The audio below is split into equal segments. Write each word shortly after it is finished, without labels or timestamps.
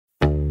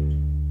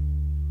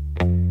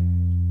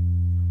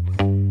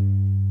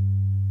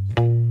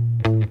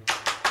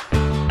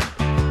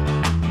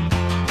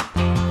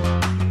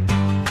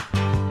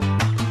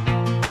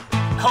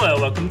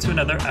welcome to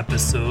another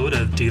episode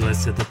of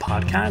Delisted the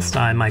Podcast.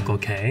 I'm Michael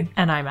K.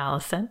 And I'm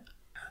Allison.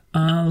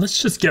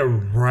 Let's just get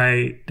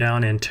right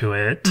down into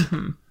it.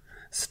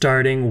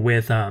 Starting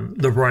with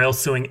the royals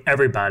suing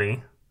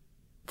everybody.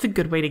 It's a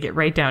good way to get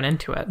right down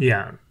into it.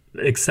 Yeah,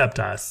 except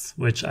us,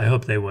 which I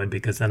hope they would,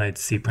 because then I'd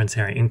see Prince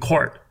Harry in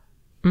court.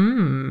 I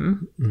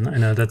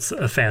know that's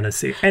a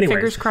fantasy. Anyways,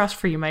 fingers crossed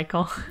for you,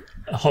 Michael.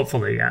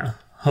 Hopefully, yeah.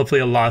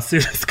 Hopefully a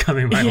lawsuit is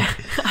coming my way.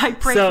 I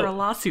pray for a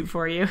lawsuit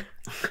for you.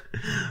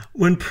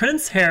 When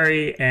Prince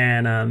Harry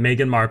and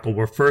Meghan Markle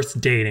were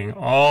first dating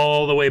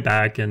all the way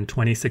back in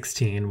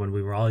 2016, when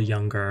we were all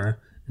younger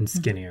and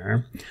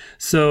skinnier,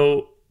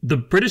 so the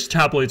British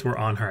tabloids were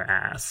on her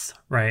ass,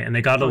 right? And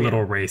they got a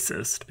little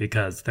racist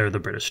because they're the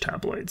British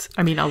tabloids.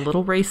 I mean, a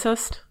little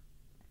racist?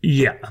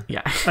 Yeah.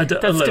 Yeah. Put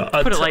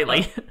it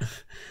lightly.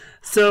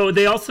 So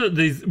they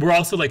were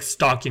also like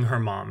stalking her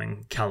mom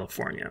in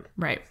California.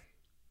 Right.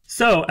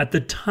 So at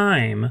the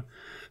time,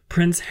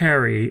 Prince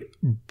Harry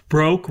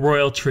broke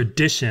royal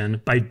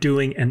tradition by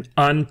doing an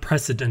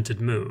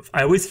unprecedented move.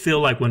 I always feel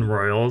like when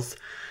royals,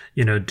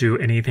 do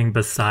anything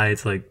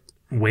besides like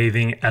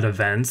waving at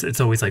events,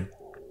 it's always like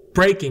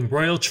breaking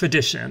royal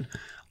tradition.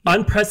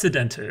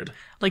 Unprecedented.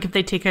 Like if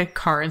they take a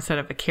car instead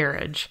of a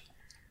carriage.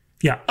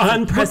 Yeah,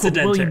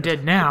 unprecedented. Look what William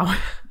did now.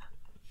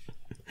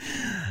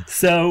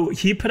 So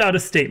he put out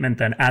a statement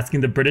then asking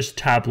the British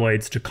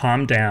tabloids to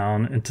calm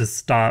down and to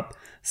stop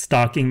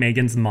stalking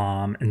Meghan's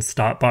mom and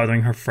stop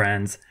bothering her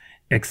friends,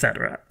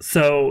 etc.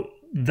 So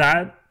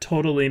that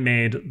totally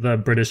made the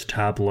British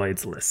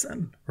tabloids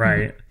listen,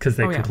 right? Because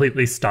they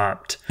completely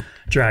stopped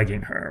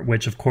dragging her,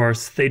 which of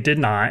course they did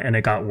not, and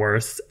it got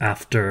worse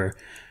after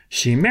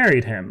she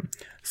married him.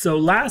 So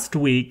last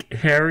week,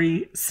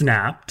 Harry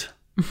snapped,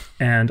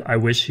 and I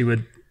wish he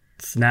would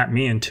snap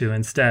me in two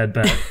instead,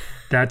 but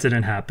that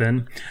didn't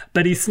happen.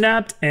 But he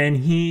snapped, and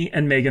he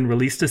and Meghan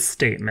released a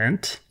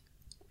statement.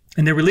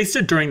 And they released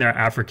it during their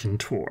African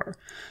tour.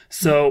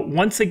 So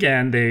once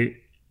again, they,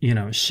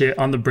 shit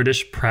on the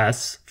British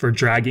press for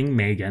dragging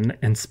Meghan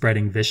and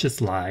spreading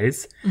vicious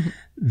lies.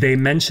 They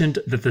mentioned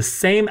that the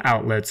same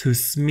outlets who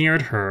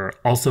smeared her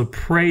also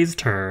praised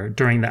her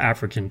during the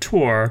African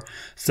tour.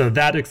 So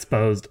that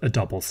exposed a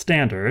double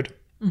standard.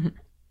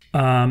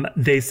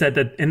 They said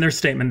that in their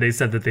statement, they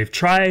said that they've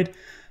tried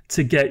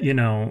to get,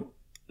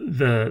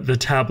 the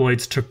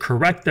tabloids to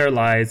correct their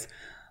lies,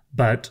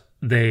 but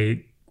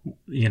they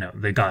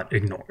got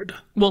ignored.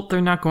 Well,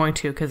 they're not going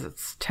to because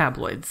it's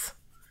tabloids.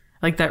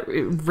 Like that,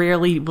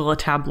 rarely will a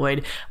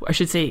tabloid, I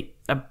should say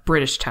a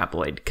British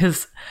tabloid,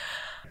 because...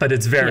 But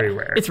it's very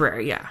rare. It's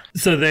rare, yeah.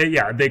 So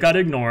they got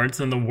ignored.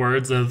 So in the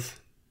words of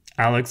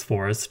Alex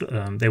Forrest,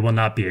 they will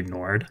not be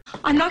ignored.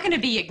 I'm not going to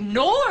be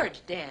ignored,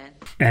 Dan.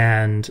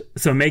 And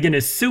so Meghan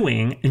is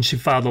suing, and she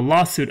filed a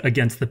lawsuit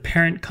against the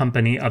parent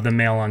company of the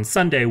Mail on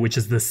Sunday, which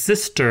is the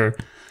sister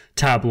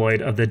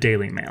tabloid of the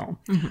Daily Mail.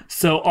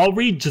 So I'll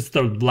read just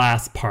the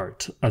last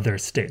part of their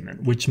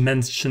statement, which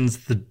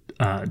mentions the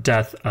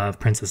death of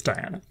Princess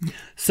Diana.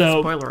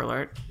 So, spoiler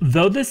alert.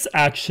 Though this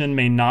action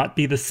may not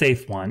be the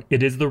safe one,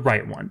 it is the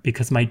right one,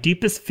 because my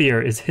deepest fear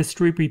is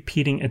history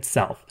repeating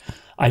itself.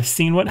 I've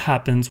seen what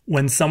happens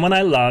when someone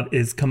I love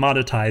is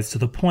commoditized to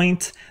the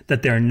point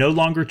that they are no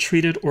longer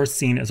treated or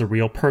seen as a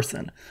real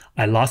person.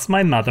 I lost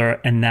my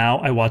mother, and now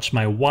I watch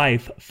my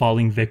wife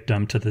falling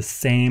victim to the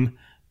same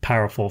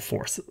powerful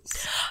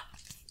forces.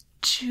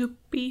 To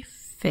be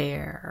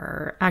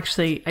fair,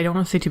 actually, I don't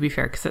want to say to be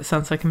fair because it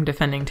sounds like I'm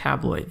defending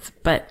tabloids,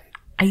 but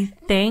I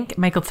think,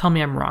 Michael, tell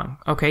me I'm wrong,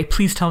 okay?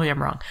 Please tell me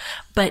I'm wrong.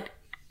 But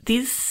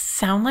these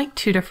sound like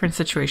two different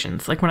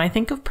situations. Like when I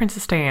think of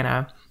Princess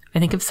Diana, I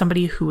think of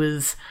somebody who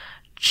was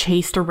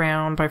chased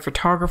around by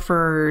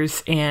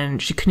photographers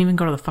and she couldn't even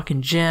go to the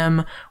fucking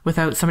gym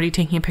without somebody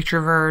taking a picture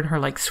of her in her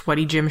like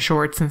sweaty gym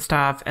shorts and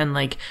stuff. And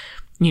like,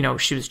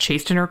 she was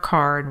chased in her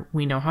car, and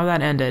we know how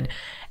that ended.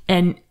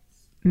 And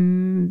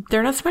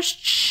they're not so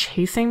much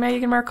chasing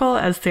Meghan Markle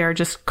as they're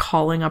just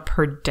calling up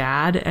her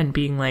dad and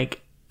being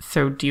like,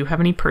 so do you have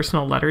any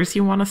personal letters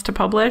you want us to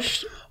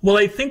publish? Well,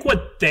 I think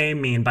what they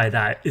mean by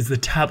that is the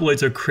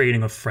tabloids are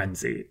creating a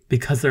frenzy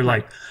because they're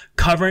like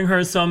covering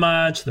her so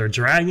much. They're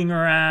dragging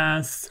her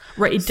ass.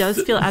 Right. It does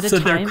feel at a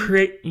time.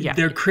 So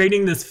they're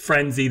creating this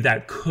frenzy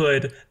that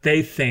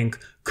they think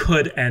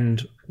could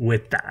end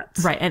with that.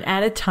 Right. And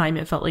at a time,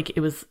 it felt like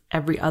it was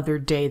every other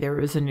day there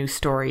was a new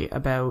story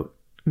about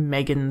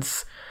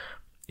Meghan's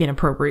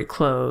inappropriate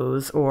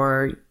clothes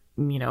or,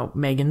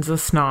 Meghan's a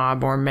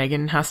snob or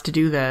Meghan has to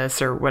do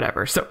this or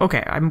whatever. So,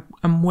 okay,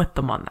 I'm with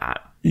them on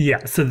that.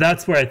 Yeah. So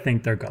that's where I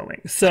think they're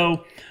going.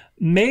 So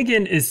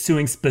Meghan is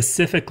suing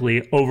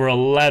specifically over a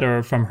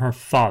letter from her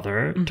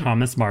father,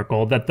 Thomas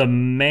Markle, that the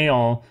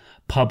Mail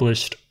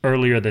published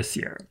earlier this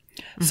year.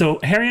 So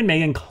Harry and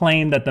Meghan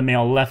claim that the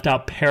Mail left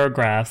out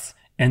paragraphs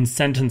and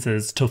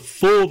sentences to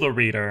fool the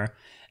reader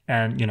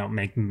and,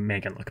 make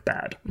Meghan look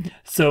bad.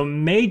 So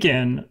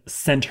Meghan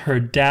sent her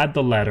dad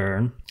the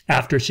letter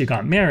after she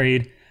got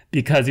married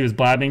because he was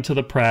blabbing to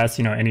the press,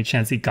 any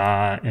chance he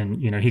got.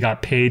 And, he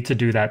got paid to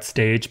do that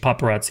stage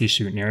paparazzi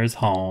shoot near his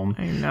home.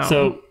 I know.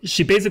 So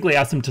she basically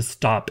asked him to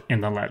stop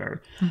in the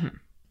letter.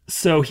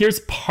 So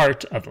here's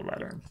part of the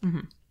letter.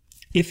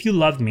 If you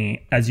love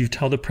me, as you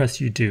tell the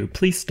press you do,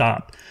 please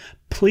stop.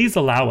 Please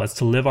allow us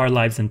to live our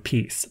lives in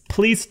peace.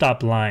 Please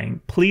stop lying.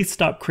 Please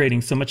stop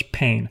creating so much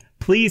pain.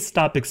 Please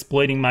stop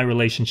exploiting my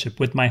relationship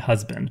with my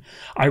husband.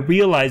 I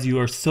realize you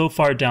are so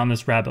far down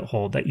this rabbit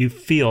hole that you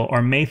feel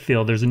or may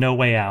feel there's no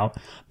way out.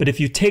 But if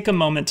you take a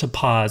moment to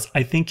pause,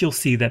 I think you'll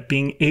see that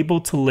being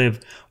able to live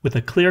with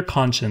a clear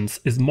conscience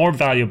is more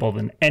valuable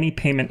than any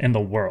payment in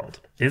the world.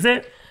 Is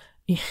it?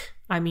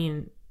 I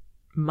mean,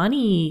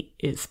 money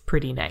is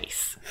pretty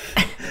nice.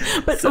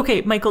 But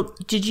okay, Michael,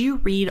 did you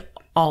read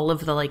all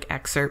of the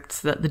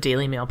excerpts that the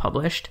Daily Mail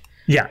published?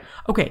 Yeah.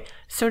 Okay,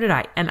 so did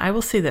I. And I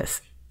will say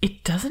this.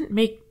 It doesn't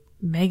make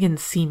Meghan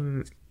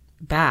seem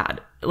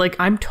bad.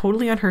 I'm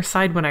totally on her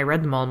side when I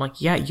read them all. I'm like,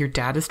 yeah, your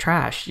dad is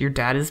trash. Your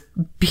dad is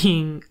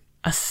being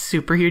a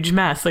super huge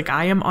mess.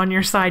 I am on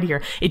your side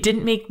here. It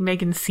didn't make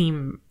Meghan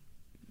seem...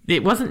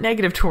 It wasn't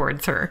negative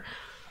towards her.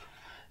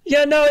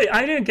 Yeah, no,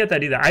 I didn't get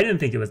that either. I didn't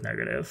think it was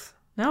negative.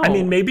 No. I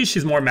mean, maybe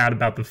she's more mad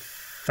about the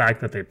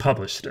fact that they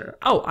published it.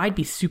 Oh, I'd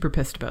be super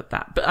pissed about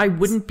that. But I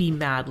wouldn't be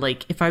mad,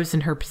 if I was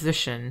in her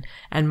position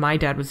and my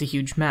dad was a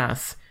huge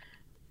mess.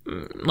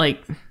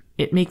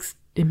 It makes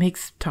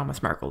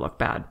Thomas Markle look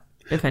bad,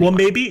 if anyone.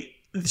 Well, maybe,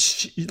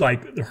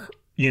 the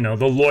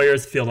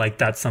lawyers feel like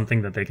that's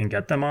something that they can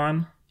get them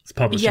on. It's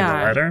publishing the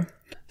letter.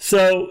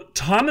 So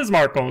Thomas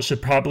Markle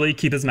should probably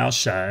keep his mouth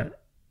shut,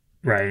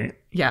 right?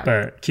 Yeah.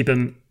 But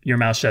your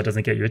mouth shut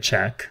doesn't get you a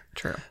check.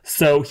 True.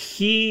 So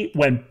he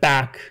went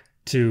back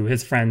to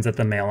his friends at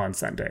the Mail on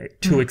Sunday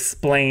to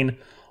explain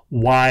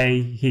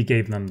why he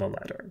gave them the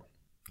letter.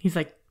 He's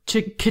like,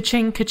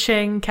 ka-ching,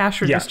 ka-ching,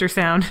 cash register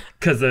sound.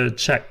 Because the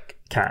check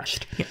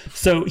cashed. Yeah.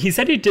 So he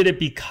said he did it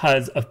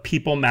because of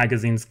People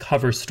Magazine's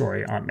cover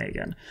story on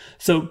Meghan.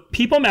 So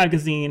People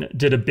Magazine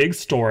did a big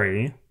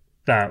story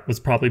that was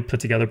probably put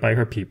together by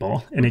her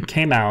people. And it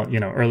came out,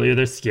 earlier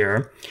this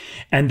year.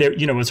 And there,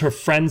 it was her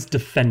friends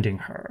defending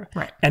her.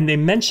 Right. And they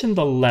mentioned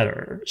the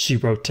letter she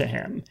wrote to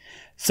him.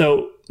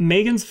 So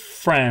Meghan's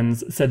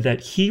friends said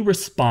that he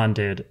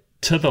responded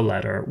to the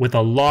letter with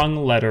a long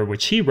letter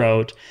which he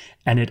wrote,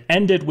 and it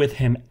ended with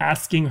him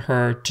asking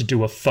her to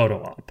do a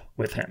photo op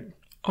with him.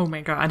 Oh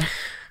my God.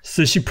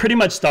 So she pretty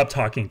much stopped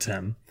talking to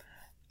him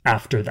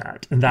after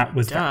that. And that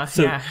was that.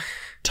 So yeah.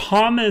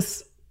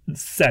 Thomas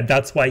said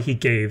that's why he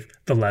gave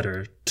the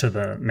letter to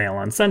the Mail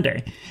on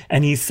Sunday.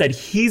 And he said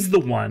he's the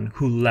one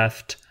who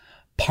left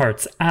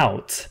parts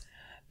out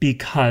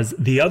because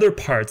the other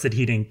parts that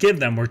he didn't give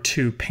them were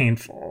too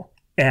painful.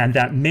 And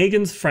that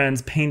Meghan's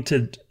friends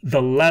painted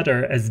the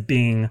letter as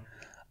being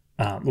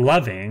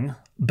loving,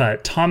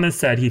 but Thomas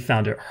said he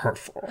found it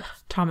hurtful.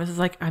 Thomas is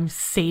like, I'm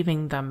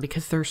saving them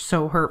because they're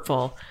so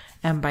hurtful.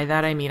 And by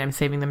that, I mean, I'm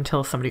saving them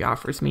till somebody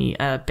offers me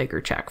a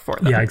bigger check for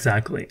them. Yeah,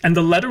 exactly. And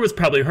the letter was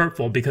probably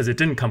hurtful because it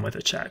didn't come with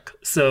a check.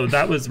 So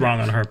that was wrong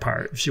on her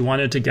part. If she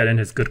wanted to get in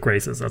his good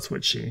graces, that's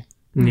what she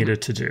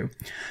needed to do.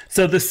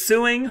 So the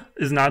suing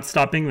is not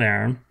stopping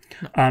there.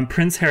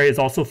 Prince Harry has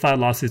also filed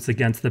lawsuits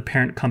against the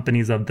parent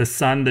companies of The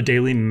Sun, the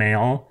Daily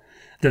Mail,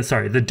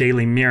 the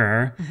Daily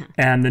Mirror,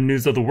 and the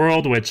News of the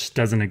World, which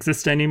doesn't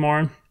exist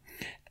anymore.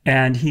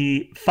 And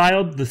he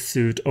filed the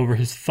suit over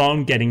his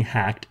phone getting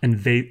hacked and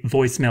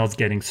voicemails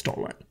getting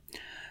stolen.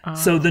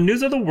 So the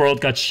News of the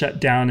World got shut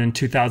down in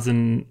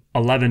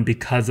 2011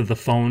 because of the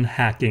phone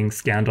hacking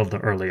scandal of the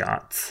early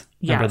aughts.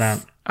 Remember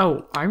that?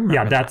 Oh, I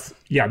remember that.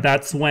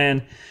 That's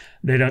when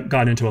they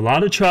got into a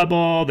lot of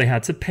trouble. They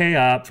had to pay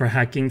up for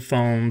hacking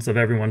phones of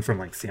everyone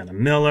from Sienna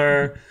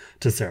Miller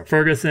to Sarah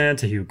Ferguson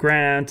to Hugh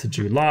Grant to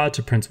Jude Law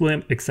to Prince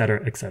William, et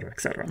cetera, et cetera,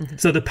 et cetera.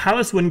 So the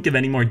palace wouldn't give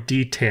any more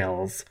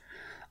details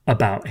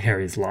about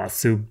Harry's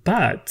lawsuit,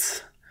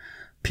 but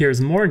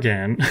Piers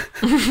Morgan,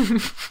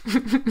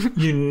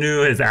 you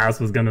knew his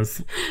ass was going to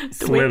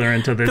slither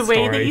into this story.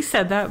 The way that you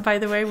said that, by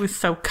the way, was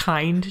so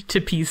kind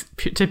to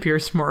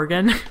Piers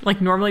Morgan.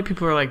 Normally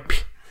people are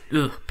like,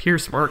 ugh,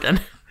 Piers Morgan.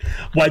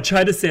 Well, I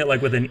tried to say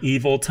it with an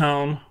evil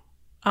tone.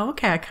 Oh,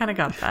 okay, I kind of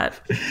got that.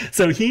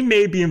 So he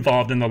may be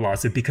involved in the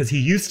lawsuit because he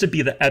used to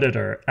be the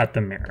editor at The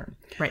Mirror.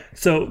 Right.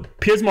 So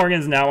Piers Morgan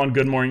is now on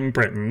Good Morning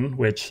Britain,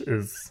 which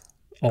is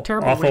an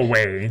awful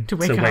way to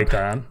wake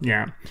up.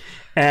 Yeah.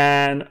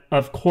 And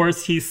of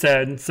course he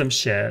said some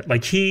shit.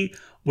 He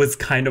was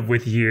kind of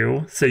with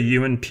you. So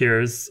you and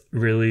Piers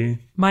really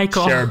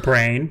share a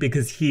brain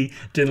because he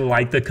didn't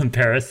like the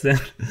comparison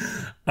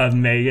of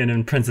Meghan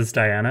and Princess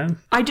Diana.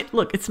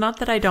 Look, it's not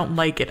that I don't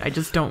like it. I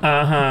just don't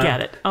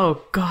get it.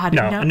 Oh, God.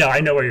 No,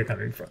 I know where you're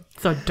coming from.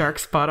 It's a dark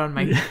spot on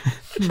my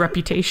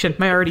reputation,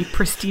 my already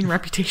pristine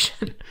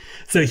reputation.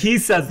 So he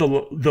says the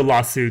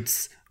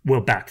lawsuits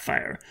will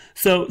backfire.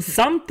 So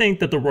some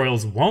think that the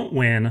royals won't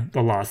win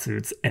the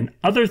lawsuits, and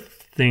others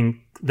think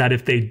that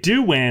if they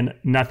do win,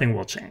 nothing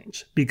will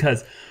change.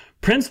 Because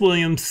Prince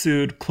William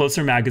sued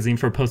Closer magazine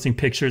for posting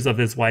pictures of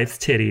his wife's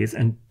titties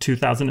in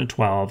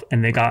 2012,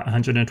 and they got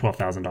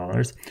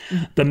 $112,000.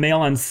 The Mail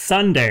on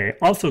Sunday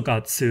also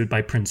got sued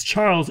by Prince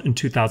Charles in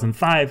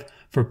 2005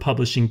 for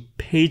publishing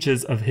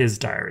pages of his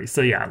diary.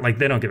 So yeah, like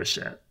they don't give a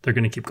shit. They're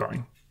going to keep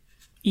going.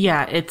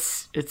 Yeah,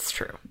 it's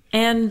true.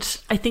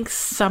 And I think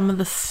some of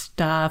the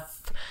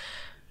stuff,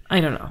 I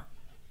don't know.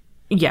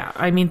 Yeah,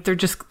 I mean, they're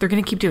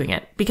going to keep doing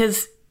it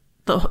because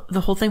the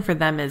whole thing for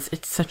them is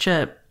it's such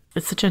a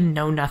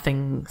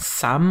know-nothing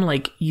sum.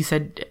 Like you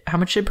said, how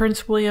much did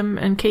Prince William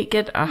and Kate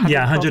get?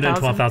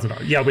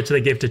 $112,000. Yeah, which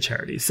they gave to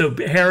charity. So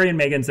Harry and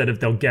Meghan said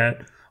if they'll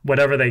get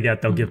whatever they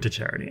get, they'll give to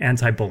charity,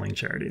 anti-bullying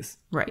charities.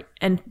 Right.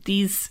 And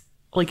these,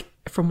 like,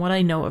 from what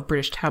I know of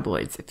British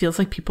tabloids, it feels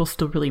like people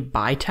still really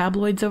buy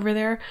tabloids over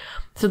there.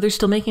 So they're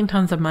still making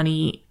tons of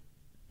money.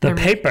 The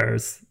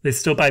papers. They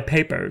still buy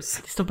papers.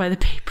 They still buy the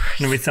papers.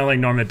 And we sound like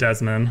Norma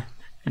Desmond.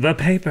 The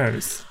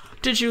papers.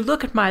 Did you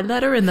look at my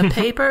letter in the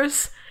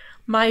papers?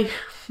 My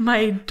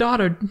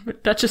daughter,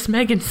 Duchess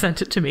Meghan,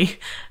 sent it to me.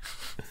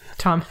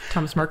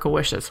 Thomas Markle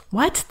wishes.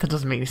 What? That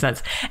doesn't make any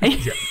sense.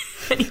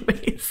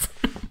 Anyways.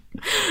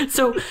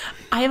 So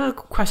I have a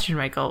question,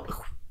 Michael,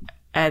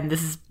 and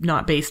this is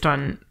not based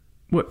on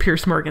what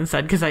Piers Morgan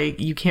said, because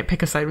you can't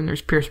pick a side when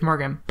there's Piers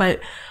Morgan, but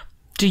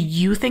do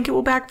you think it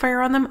will backfire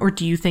on them, or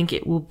do you think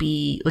it will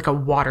be like a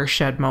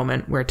watershed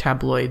moment where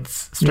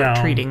tabloids start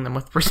treating them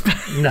with respect?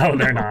 No,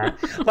 they're not.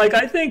 Like,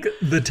 I think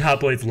the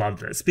tabloids love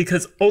this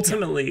because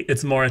ultimately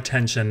it's more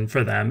attention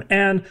for them,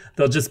 and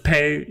they'll just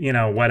pay,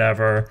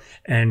 whatever,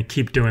 and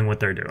keep doing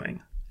what they're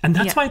doing. And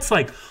that's why it's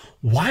like,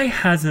 why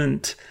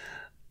hasn't,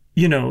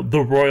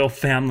 the royal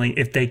family,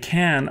 if they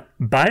can,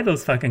 buy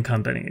those fucking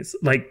companies?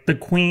 Like, the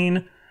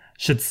Queen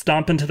should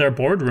stomp into their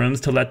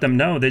boardrooms to let them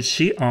know that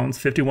she owns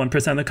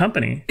 51% of the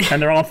company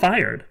and they're all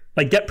fired.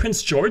 Like, get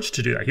Prince George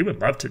to do that. He would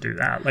love to do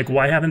that. Like,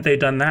 why haven't they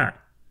done that?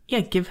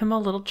 Yeah, give him a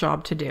little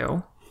job to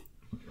do.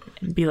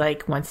 And be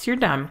like, once you're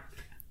done,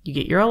 you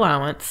get your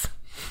allowance.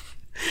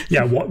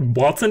 Yeah,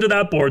 waltz into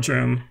that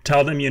boardroom,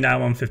 tell them you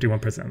now own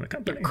 51% of the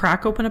company. Yeah,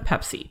 crack open a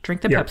Pepsi,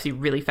 drink the Pepsi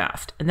really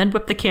fast, and then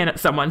whip the can at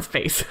someone's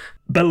face.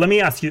 But let me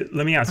ask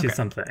you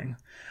something.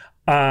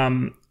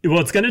 Well,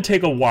 it's going to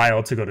take a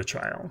while to go to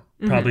trial,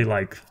 probably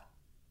like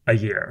a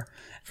year.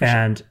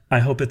 And I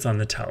hope it's on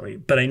the telly.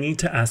 But I need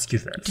to ask you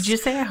this. Did you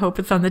say I hope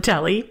it's on the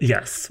telly?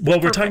 Yes. Well,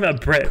 we're talking about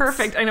Brits.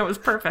 Perfect. I know, it was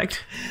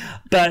perfect.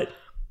 But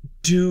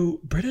do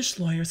British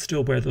lawyers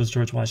still wear those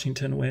George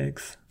Washington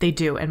wigs? They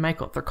do. And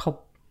Michael, they're called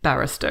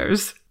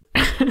barristers.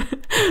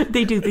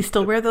 They do. They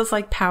still wear those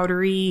like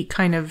powdery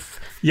kind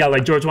of... Yeah,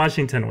 like George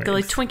Washington wigs. They're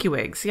like Twinkie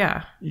wigs.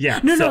 Yeah. Yeah.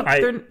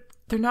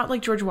 They're not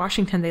like George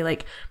Washington. They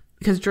like...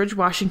 Because George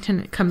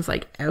Washington comes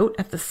like out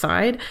at the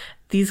side.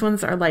 These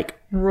ones are like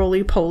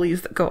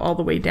roly-polies that go all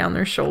the way down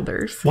their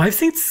shoulders. Well, I've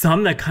seen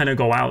some that kind of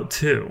go out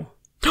too.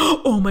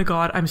 Oh my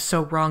God, I'm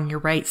so wrong. You're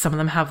right. Some of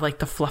them have like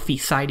the fluffy,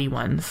 sidey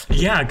ones.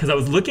 Yeah, because I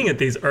was looking at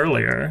these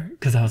earlier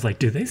because I was like,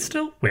 do they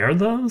still wear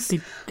those?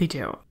 They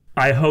do.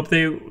 I hope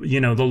they,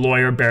 the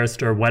lawyer,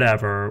 barrister,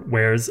 whatever,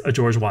 wears a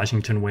George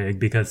Washington wig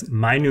because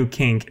my new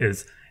kink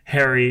is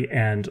Harry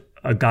and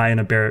a guy in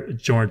a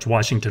George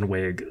Washington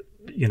wig,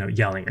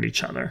 yelling at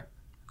each other.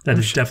 That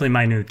is definitely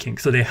my new kink.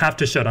 So they have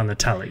to show it on the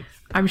telly.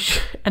 I'm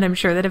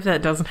sure that if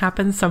that doesn't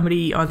happen,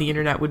 somebody on the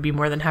internet would be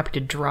more than happy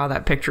to draw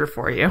that picture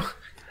for you.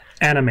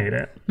 Animate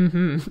it.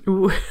 Mm-hmm.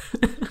 Ooh.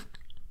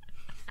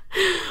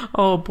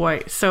 Oh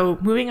boy. So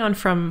moving on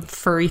from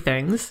furry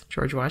things,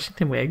 George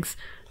Washington wigs,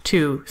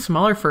 to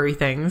smaller furry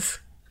things,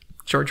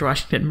 George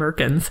Washington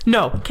merkins.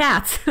 No,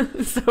 cats.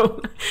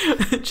 So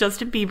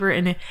Justin Bieber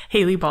and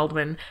Hailey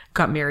Baldwin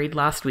got married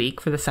last week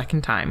for the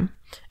second time.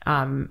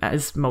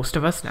 As most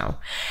of us know.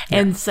 Yeah.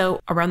 And so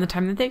around the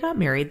time that they got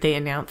married, they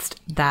announced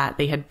that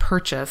they had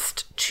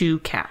purchased 2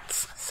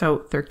 cats.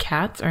 So their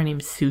cats are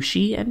named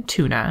Sushi and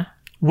Tuna.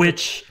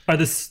 Which are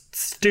the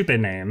stupid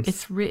names.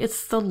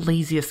 It's the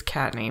laziest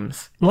cat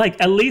names. Like,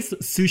 at least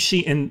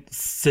Sushi and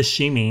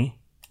Sashimi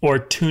or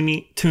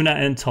Tuna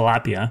and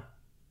Tilapia.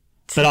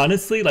 But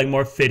honestly, like,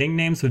 more fitting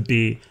names would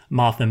be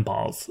Moth and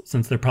Balls,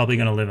 since they're probably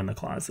going to live in the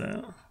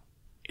closet.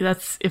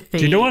 That's if they...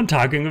 Do you know what I'm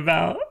talking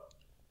about?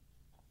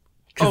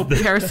 Oh,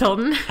 Paris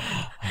Hilton.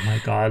 Oh my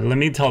God. Let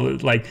me tell you,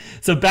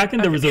 so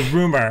there was a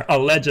rumor,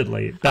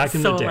 allegedly, back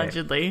in the day.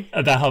 Allegedly.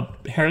 About how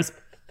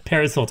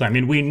Paris Hilton, I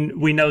mean,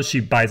 we know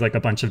she buys like a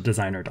bunch of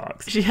designer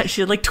dogs. She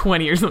had like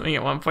 20 or something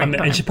at one point.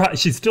 And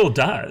she still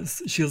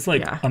does. She was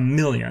like a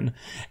million.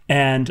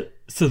 And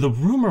so the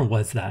rumor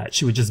was that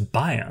she would just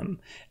buy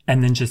them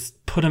and then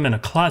just put them in a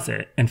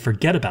closet and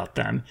forget about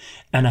them.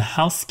 And a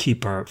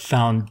housekeeper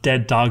found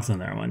dead dogs in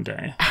there one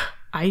day.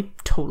 I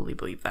totally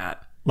believe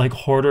that. Like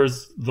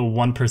Hoarders, the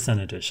 1%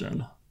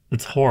 edition.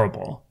 It's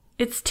horrible.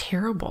 It's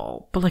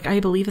terrible. But I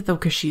believe it though,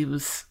 because she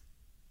was,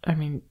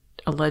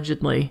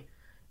 allegedly,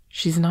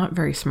 she's not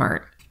very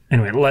smart.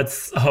 Anyway,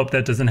 let's hope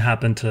that doesn't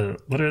happen to,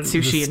 what are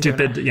Sushi the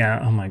stupid,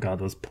 yeah, oh my God,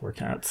 those poor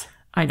cats.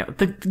 I know.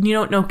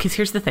 No, because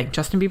here's the thing.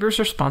 Justin Bieber's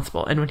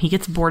responsible. And when he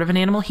gets bored of an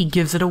animal, he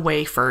gives it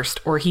away first,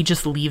 or he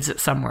just leaves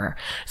it somewhere.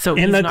 So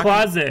in the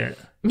closet.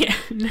 Yeah,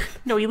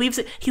 no, he leaves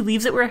it. He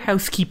leaves it where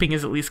housekeeping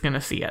is at least going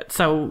to see it.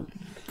 So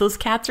those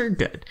cats are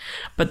good,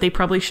 but they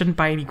probably shouldn't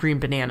buy any green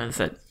bananas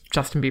at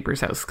Justin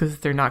Bieber's house because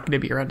they're not going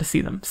to be around to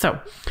see them. So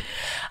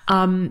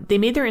they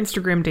made their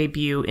Instagram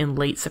debut in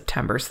late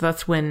September. So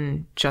that's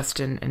when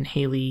Justin and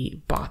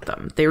Hailey bought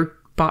them. They were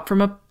bought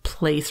from a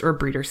place, or a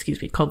breeder,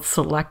 excuse me, called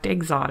Select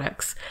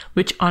Exotics,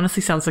 which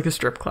honestly sounds like a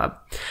strip club.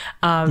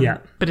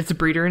 But it's a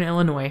breeder in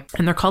Illinois,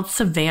 and they're called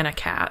Savannah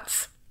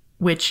cats,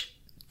 which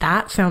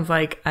that sounds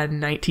like a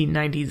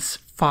 1990s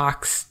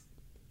Fox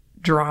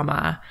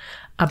drama.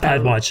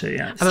 I'd watch it,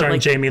 yeah. Starring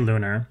Jamie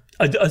Luner.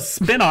 A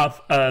spin-off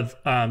of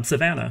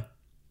Savannah.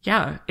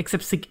 Yeah,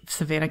 except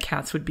Savannah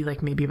cats would be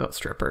like maybe about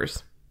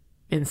strippers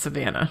in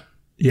Savannah.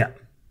 Yeah.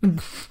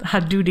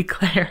 I do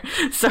declare.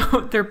 So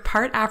they're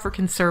part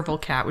African serval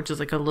cat, which is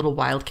like a little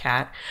wild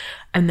cat,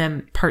 and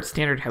then part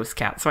standard house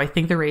cat. So I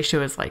think the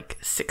ratio is like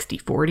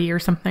 60-40 or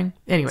something.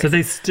 Anyway. So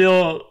they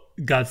still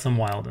got some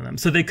wild in them.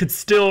 So they could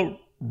still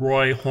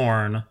Roy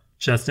Horn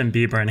Justin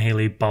Bieber and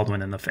Hailey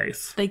Baldwin in the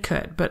face. They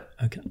could, but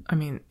okay. I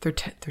mean, they're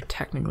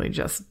technically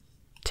just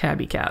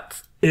tabby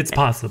cats. It's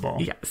possible.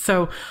 Yeah.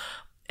 So,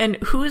 and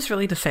who is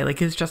really to say?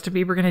 Like, is Justin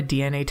Bieber going to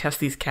DNA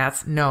test these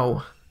cats?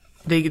 No.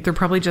 They're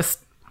probably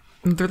just,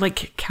 they're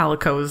like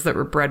calicos that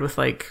were bred with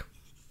like,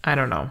 I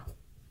don't know,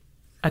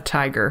 a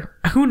tiger.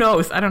 Who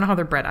knows? I don't know how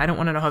they're bred. I don't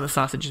want to know how the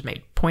sausage is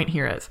made. Point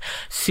here is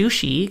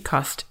sushi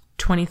cost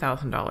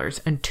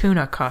 $20,000 and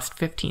tuna cost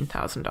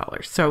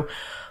 $15,000. So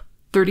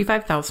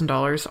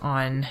 $35,000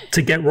 on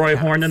to get Roy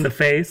Horn in the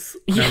face.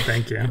 No,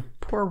 thank you.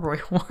 Poor Roy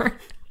Horn.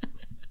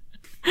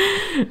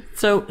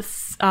 So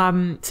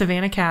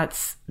Savannah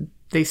cats,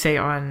 they say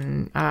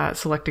on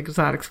Select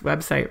Exotics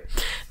website,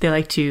 they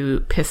like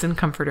to piss in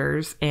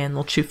comforters and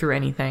they'll chew through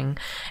anything.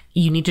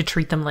 You need to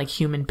treat them like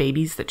human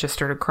babies that just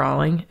started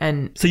crawling.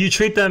 And so you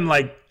treat them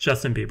like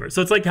Justin Bieber.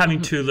 So it's like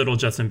having two little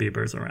Justin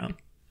Biebers around.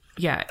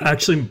 Yeah.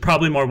 Actually,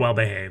 probably more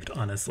well-behaved,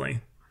 honestly.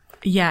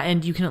 Yeah,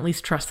 and you can at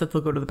least trust that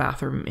they'll go to the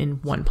bathroom in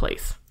one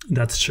place.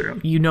 That's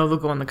true. You know they'll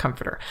go in the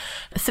comforter.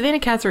 Savannah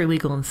cats are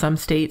illegal in some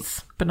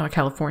states, but not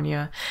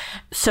California.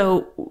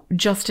 So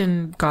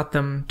Justin got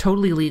them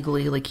totally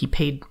legally, like he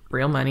paid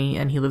real money,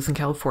 and he lives in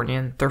California,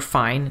 and they're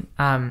fine.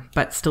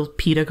 But still,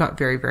 PETA got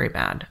very, very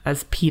mad,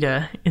 as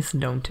PETA is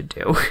known to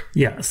do.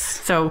 Yes.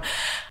 So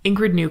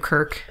Ingrid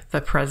Newkirk, the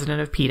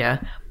president of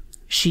PETA,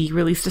 she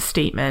released a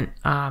statement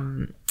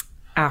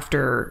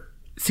after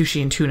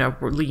Sushi and Tuna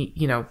were,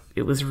 you know,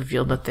 it was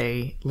revealed that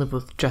they live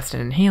with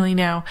Justin and Hailey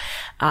now.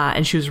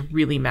 And she was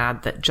really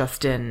mad that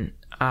Justin,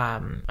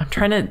 I'm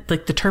trying to,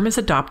 like, the term is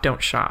adopt,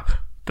 don't shop.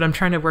 But I'm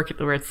trying to work it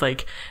where it's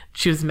like,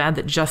 she was mad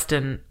that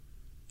Justin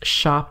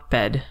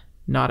shop-bed,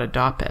 not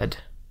adopt-ed.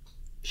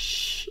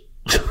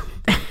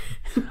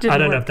 I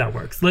don't know if that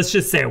works. Let's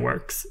just say it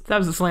works. That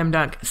was a slam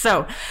dunk.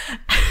 So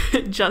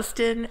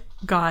Justin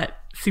got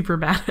super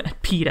mad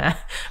at PETA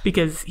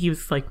because he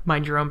was like,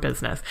 mind your own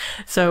business.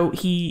 So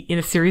he, in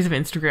a series of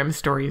Instagram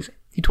stories,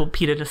 he told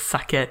PETA to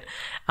suck it.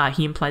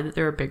 He implied that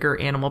there are bigger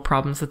animal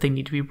problems that they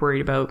need to be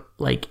worried about,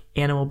 like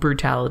animal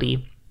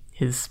brutality.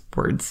 His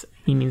words,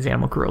 he means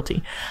animal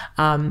cruelty,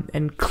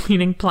 and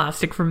cleaning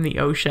plastic from the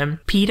ocean.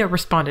 PETA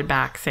responded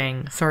back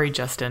saying, sorry,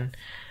 Justin,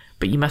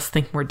 but you must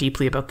think more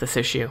deeply about this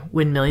issue.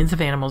 When millions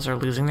of animals are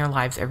losing their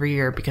lives every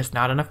year because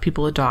not enough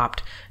people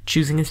adopt,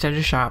 choosing instead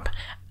to shop,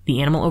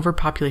 the animal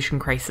overpopulation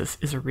crisis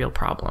is a real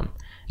problem.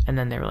 And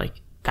then they were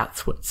like,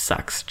 that's what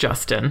sucks,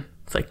 Justin.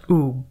 It's like,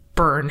 ooh,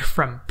 burn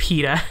from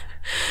PETA.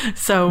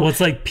 So, well,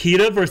 it's like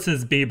PETA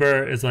versus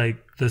Bieber is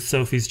like the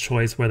Sophie's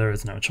Choice where there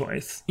is no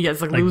choice. Yeah,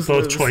 it's like both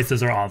lose.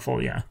 Choices are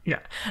awful, yeah. Yeah.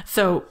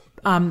 So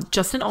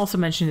Justin also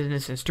mentioned in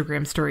his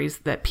Instagram stories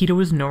that PETA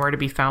was nowhere to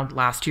be found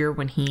last year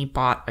when he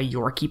bought a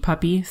Yorkie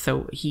puppy.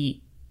 So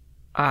he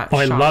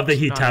I love that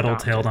he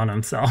tattletaled on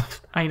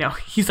himself. I know.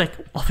 He's like,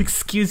 well,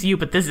 excuse you,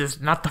 but this is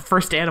not the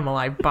first animal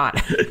I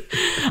bought.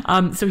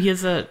 So he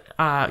has a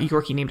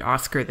Yorkie named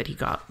Oscar that he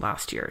got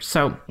last year.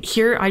 So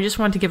here, I just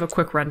want to give a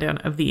quick rundown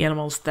of the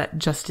animals that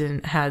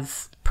Justin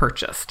has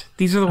purchased.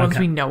 These are the ones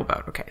we know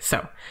about. Okay,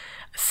 so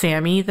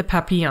Sammy the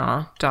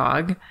Papillon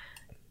dog,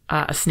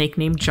 a snake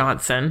named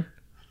Johnson,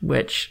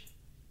 which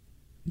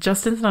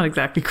Justin's not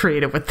exactly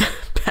creative with the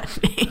pet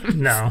names.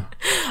 No.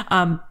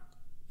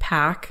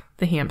 Pack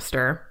the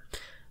hamster,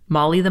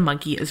 Molly the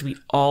monkey, as we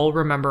all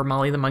remember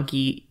Molly the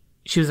monkey.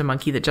 She was a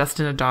monkey that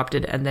Justin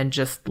adopted and then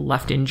just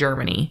left in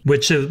Germany.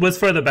 Which was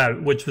for the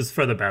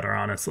better,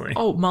 honestly.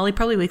 Oh, Molly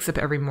probably wakes up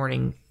every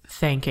morning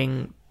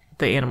thanking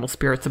the animal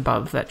spirits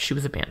above that she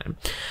was abandoned.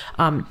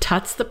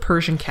 Tuts the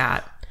Persian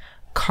cat,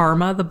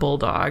 Karma the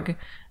bulldog,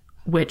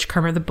 which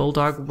Karma the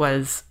bulldog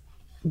was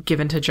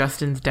given to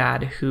Justin's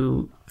dad,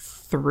 who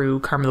threw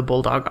Karma the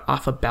bulldog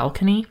off a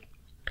balcony.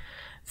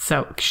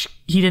 So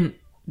he didn't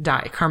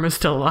die. Karma's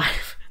still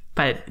alive,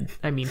 but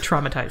I mean,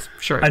 traumatized.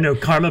 Sure. I know.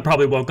 Karma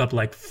probably woke up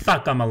like,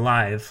 fuck, I'm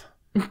alive.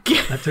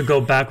 I have to go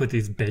back with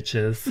these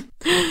bitches.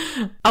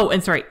 Oh,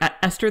 and sorry,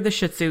 Esther the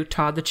Shih Tzu,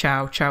 Todd the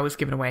Chow was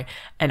given away,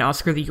 and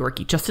Oscar the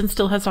Yorkie. Justin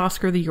still has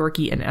Oscar the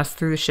Yorkie and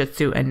Esther the Shih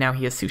Tzu, and now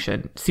he has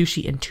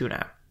sushi and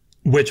tuna.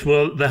 Which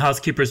will the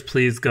housekeepers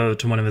please go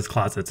to one of his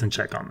closets and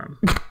check on them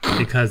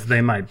because they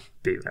might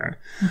be there.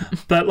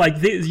 But like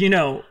these, you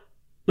know,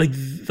 like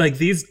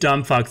these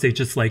dumb fucks, they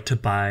just like to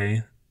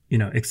buy, you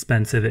know,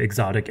 expensive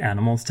exotic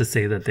animals to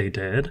say that they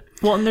did.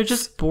 Well, and they're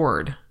just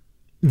bored.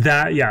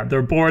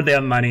 They're bored, they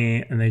have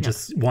money, and they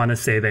just want to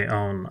say they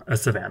own a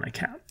Savannah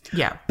cat.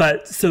 Yeah.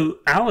 But so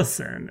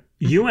Allison,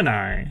 you and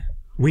I,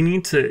 we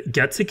need to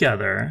get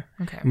together.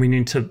 Okay. And we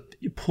need to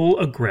pull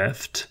a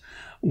grift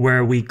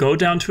where we go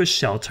down to a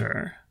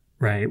shelter,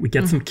 right? We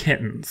get some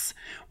kittens.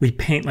 We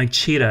paint like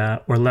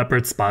cheetah or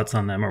leopard spots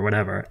on them or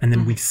whatever. And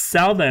then we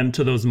sell them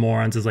to those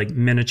morons as like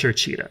miniature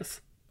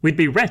cheetahs. We'd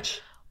be rich.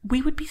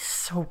 We would be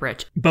so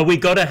rich. But we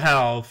go to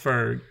hell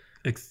for,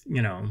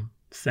 you know,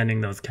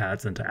 sending those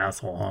cats into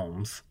asshole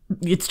homes.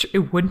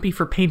 It wouldn't be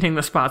for painting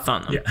the spots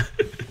on them. Yeah.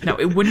 No,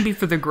 it wouldn't be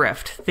for the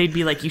grift. They'd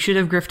be like, you should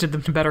have grifted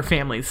them to better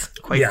families,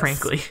 quite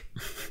frankly.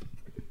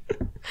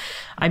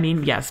 I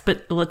mean, yes,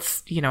 but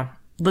let's keep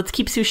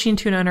Sushi and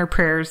Tuna in our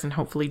prayers, and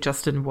hopefully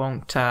Justin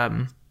won't,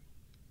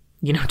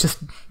 just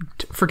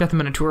forget them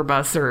in a tour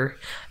bus or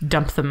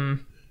dump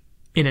them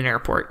in an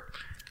airport.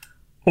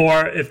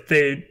 Or if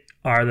they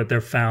are, that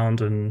they're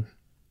found and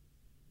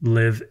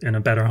live in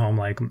a better home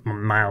like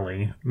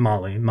Molly.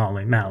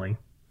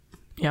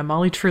 Yeah,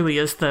 Molly truly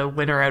is the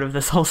winner out of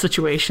this whole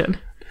situation.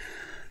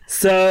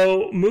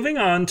 So moving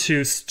on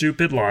to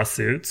stupid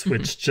lawsuits,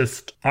 which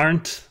just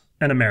aren't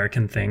an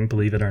American thing,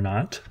 believe it or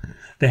not.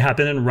 They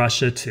happen in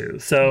Russia too.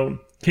 So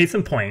case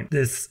in point,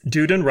 this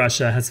dude in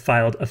Russia has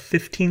filed a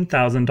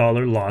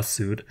 $15,000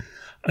 lawsuit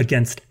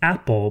against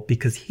Apple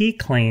because he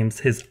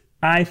claims his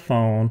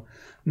iPhone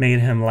made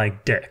him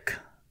like dick.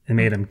 It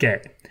made him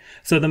gay.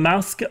 So the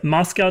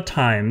Moscow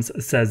Times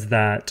says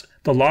that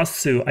the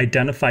lawsuit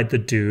identified the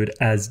dude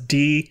as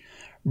D.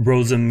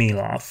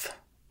 Rozumilov,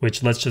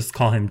 which let's just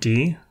call him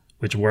D,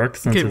 which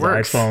works since his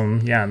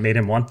iPhone, made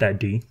him want that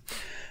D.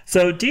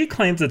 So D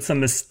claims that some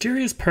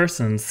mysterious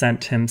person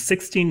sent him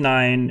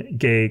 69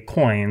 gay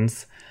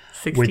coins,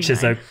 69. Which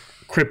is a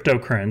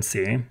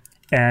cryptocurrency.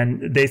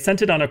 And they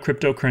sent it on a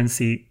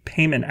cryptocurrency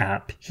payment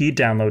app he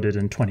downloaded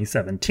in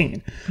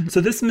 2017. Mm-hmm.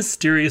 So this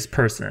mysterious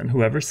person,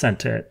 whoever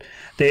sent it,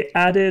 they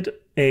added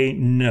a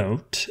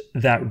note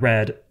that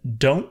read,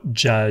 "Don't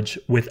judge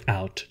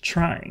without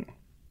trying."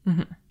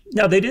 Mm-hmm.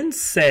 Now, they didn't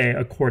say,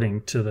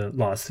 according to the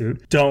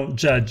lawsuit, don't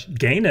judge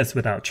gayness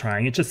without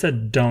trying. It just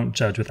said, don't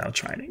judge without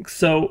trying.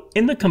 So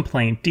in the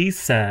complaint, D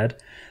said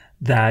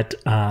that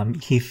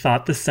he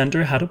thought the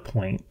sender had a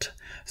point.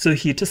 So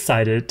he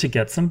decided to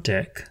get some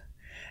dick.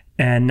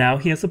 And now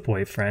he has a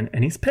boyfriend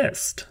and he's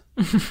pissed.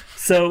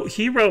 So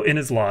he wrote in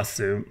his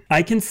lawsuit,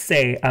 "I can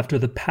say after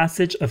the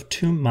passage of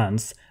 2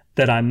 months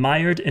that I'm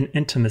mired in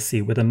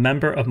intimacy with a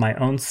member of my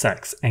own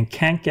sex and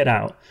can't get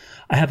out.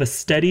 I have a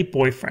steady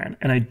boyfriend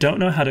and I don't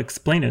know how to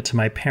explain it to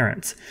my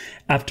parents.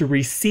 After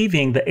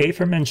receiving the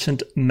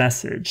aforementioned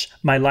message,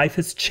 my life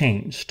has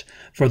changed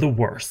for the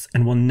worse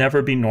and will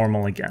never be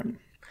normal again."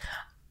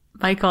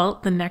 Michael,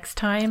 the next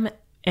time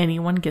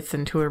anyone gets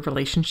into a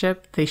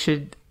relationship, they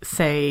should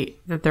say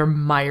that they're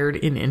mired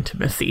in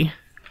intimacy.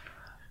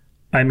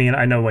 I mean,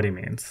 I know what he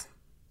means.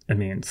 I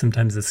mean,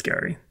 sometimes it's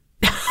scary.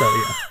 So,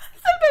 yeah.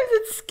 Sometimes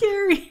it's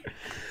scary.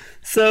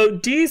 So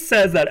D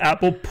says that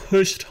Apple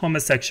pushed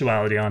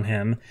homosexuality on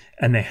him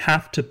and they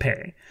have to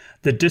pay.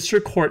 The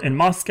district court in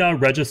Moscow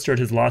registered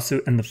his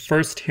lawsuit and the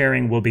first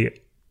hearing will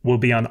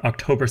be on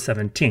October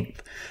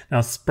 17th.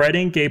 Now,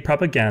 spreading gay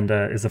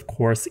propaganda is, of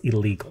course,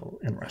 illegal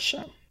in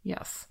Russia.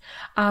 Yes.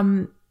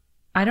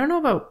 I don't know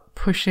about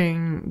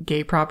pushing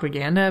gay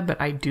propaganda, but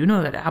I do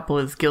know that Apple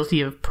is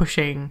guilty of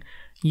pushing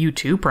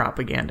U2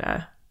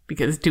 propaganda.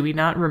 Because do we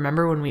not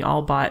remember when we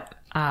all bought,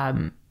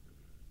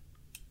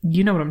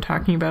 you know what I'm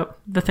talking about?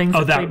 The things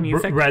that played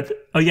music.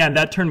 And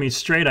that turned me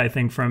straight, I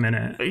think, for a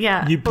minute.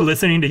 Yeah.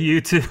 Listening to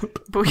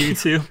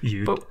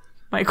YouTube. But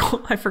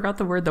Michael, I forgot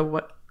the word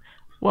though.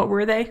 What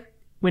were they?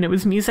 When it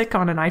was music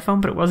on an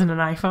iPhone, but it wasn't an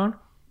iPhone?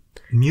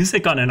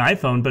 Music on an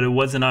iPhone, but it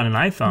wasn't on an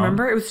iPhone.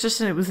 Remember? It was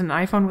an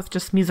iPhone with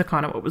just music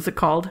on it. What was it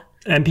called?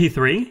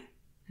 MP3?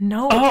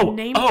 No,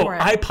 name for it.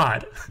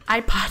 iPod.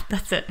 iPod,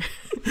 that's it.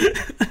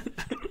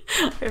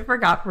 I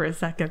forgot for a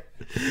second.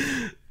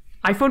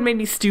 iPhone made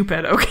me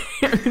stupid, okay?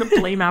 I'm going to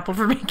blame Apple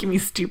for making me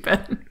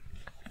stupid.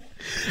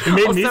 It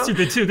made me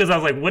stupid too, because I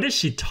was like, what is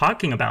she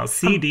talking about?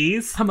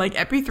 CDs? I'm like,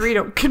 MP3,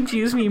 don't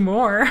confuse me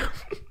more.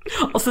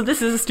 Also,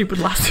 this is a stupid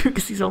lawsuit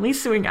because he's only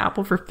suing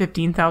Apple for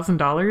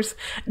 $15,000.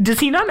 Does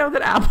he not know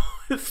that Apple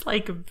is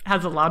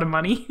has a lot of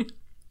money?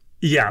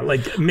 Yeah,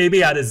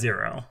 maybe add a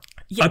zero.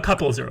 Yeah. A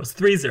couple zeros,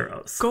 3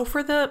 zeros. Go for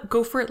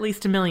at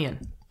least $1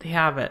 million. They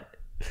have it.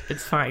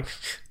 It's fine.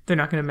 They're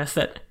not going to miss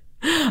it.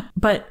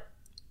 But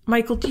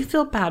Michael, do you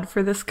feel bad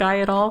for this guy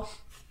at all?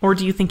 Or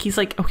do you think he's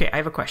okay, I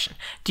have a question.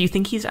 Do you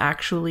think he's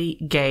actually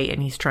gay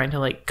and he's trying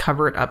to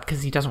cover it up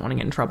because he doesn't want to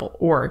get in trouble?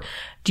 Or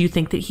do you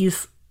think that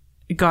he's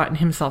gotten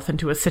himself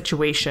into a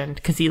situation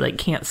because he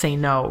can't say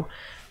no,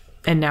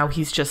 and now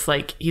he's just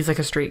he's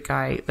a straight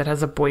guy that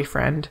has a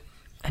boyfriend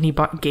and he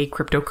bought gay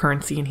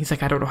cryptocurrency and he's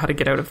I don't know how to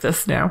get out of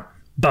this now?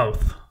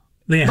 Both.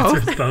 The answer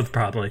Both? is both,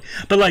 probably.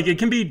 But like, it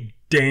can be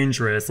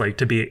dangerous, like,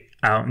 to be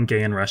out and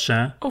gay in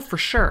Russia. Oh, for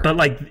sure. But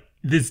like,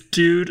 this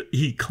dude,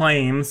 he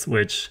claims,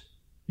 which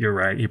you're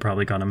right, he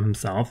probably got them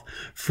himself,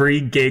 free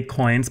gay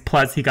coins.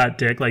 Plus, he got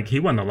dick. Like, he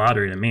won the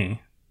lottery to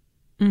me.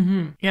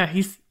 Yeah,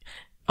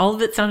 all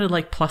of it sounded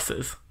like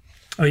pluses.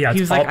 Oh yeah, He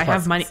it's was all like, I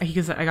have pluses. money. He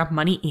goes, I got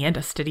money and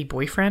a steady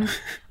boyfriend.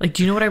 Like,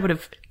 do you know what I would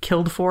have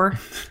killed for?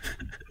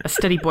 A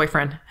steady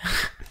boyfriend.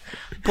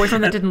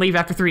 Boyfriend that didn't leave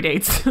after 3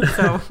 dates.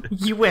 So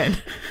you win.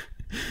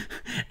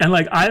 And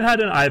like, I've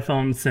had an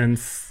iPhone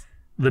since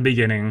the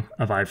beginning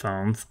of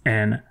iPhones,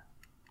 and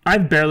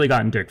I've barely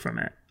gotten dick from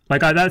it.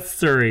 Like, I've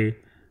asked Suri.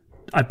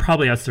 I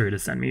probably asked Suri to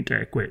send me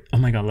dick. Wait, oh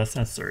my god, let's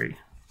ask Suri.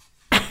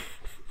 Let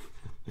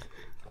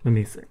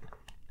me see.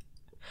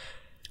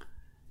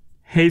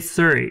 Hey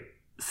Suri,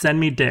 send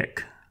me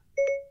dick.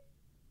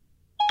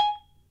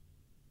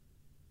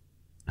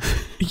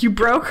 You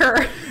broke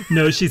her.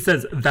 No, she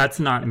says that's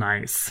not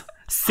nice.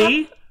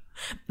 See?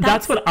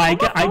 That's what I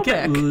get.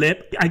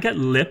 homophobic. I get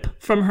lip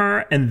from her,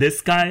 and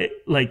this guy,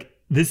 like,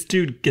 this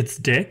dude gets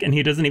dick and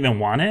he doesn't even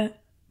want it.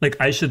 Like,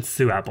 I should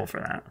sue Apple for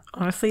that.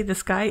 Honestly,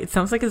 this guy, it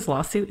sounds like his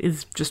lawsuit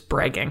is just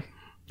bragging.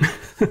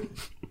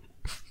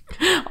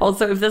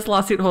 Also, if this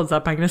lawsuit holds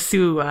up, I'm going to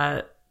sue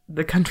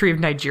the country of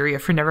Nigeria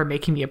for never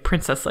making me a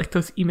princess like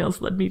those emails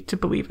led me to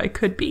believe I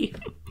could be.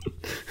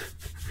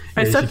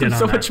 I you sent should them get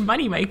so on much that.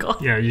 money, Michael.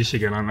 Yeah, you should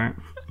get on that.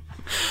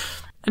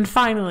 And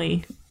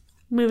finally,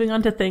 moving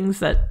on to things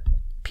that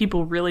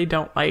people really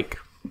don't like.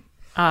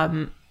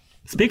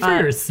 Speak for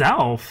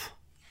yourself.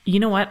 You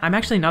know what? I'm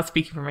actually not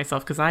speaking for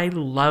myself because I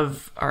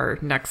love our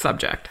next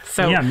subject.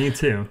 So Yeah, me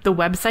too. the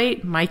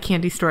website,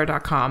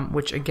 mycandystore.com,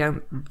 which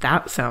again,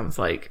 that sounds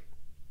like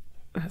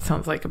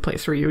a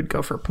place where you would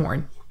go for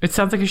porn. It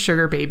sounds like a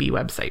sugar baby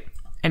website.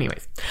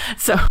 Anyways,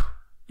 so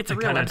it's a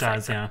real Kind of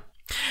website. does, yeah.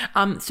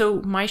 So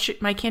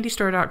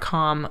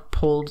mycandystore.com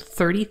polled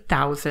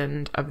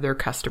 30,000 of their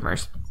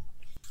customers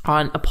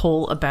on a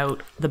poll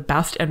about the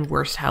best and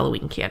worst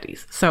Halloween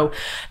candies. So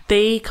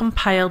they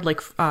compiled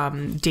like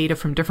data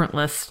from different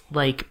lists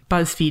like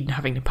BuzzFeed and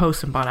Huffington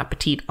Post and Bon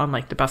Appetit on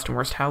like the best and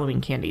worst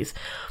Halloween candies,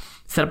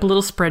 set up a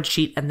little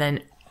spreadsheet, and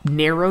then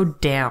narrowed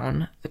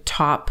down the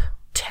top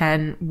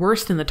 10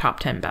 worst and the top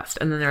 10 best.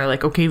 And then they're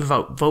like, okay,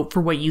 vote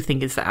for what you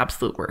think is the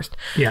absolute worst.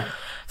 Yeah.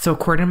 So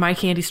according to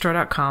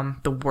mycandystore.com,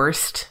 the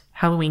worst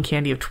Halloween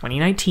candy of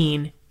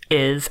 2019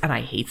 is, and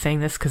I hate saying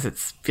this because it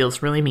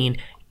feels really mean,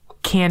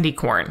 candy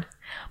corn.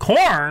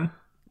 Corn?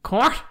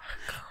 Corn.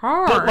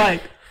 But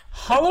like,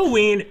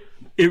 Halloween,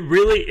 it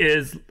really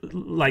is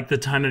like the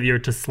time of year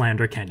to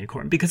slander candy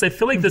corn, because I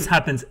feel like this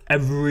happens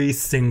every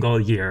single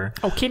year.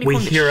 Oh, candy we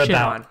corn gets hear shit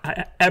about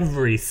on.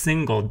 every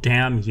single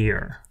damn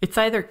year. It's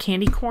either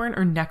candy corn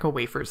or Necco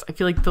wafers. I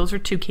feel like those are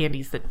two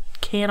candies that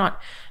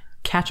cannot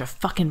catch a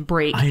fucking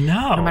break. I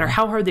know. No matter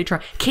how hard they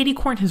try. Candy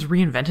corn has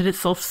reinvented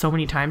itself so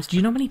many times. Do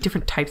you know how many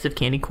different types of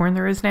candy corn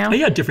there is now? Oh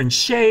yeah, different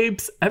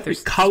shapes, every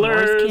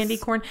colors. S'mores candy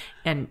corn,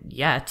 and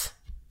yet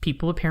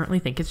people apparently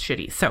think it's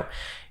shitty. So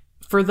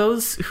for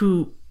those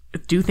who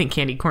do think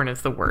candy corn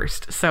is the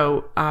worst,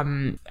 so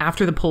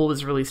after the poll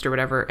was released or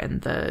whatever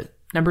and the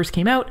numbers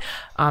came out,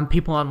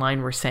 people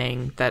online were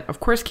saying that of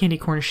course candy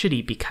corn is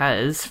shitty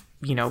because,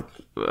 you know,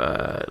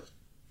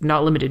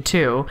 not limited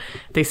to,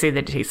 they say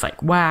that it tastes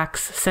like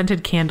wax,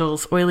 scented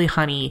candles, oily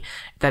honey,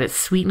 that it's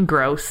sweet and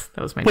gross.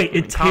 That was my Wait, in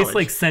it tastes college.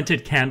 like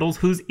scented candles?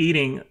 Who's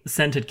eating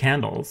scented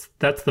candles?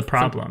 That's the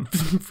problem.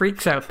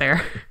 Freaks out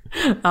there.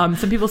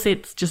 Some people say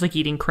it's just like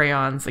eating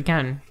crayons.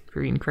 Again, if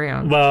you're eating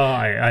crayons. Well,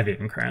 I've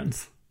eaten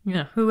crayons.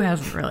 Yeah, who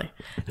hasn't really?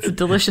 It's a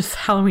delicious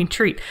Halloween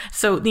treat.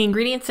 So the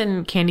ingredients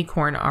in candy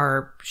corn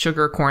are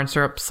sugar, corn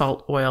syrup,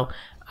 salt, oil,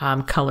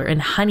 color,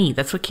 and honey.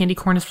 That's what candy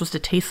corn is supposed to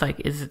taste like.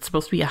 Is it's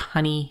supposed to be a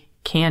honey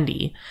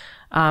candy.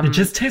 It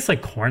just tastes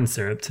like corn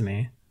syrup to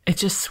me.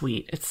 It's just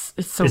sweet. It's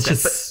so It's good.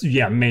 just,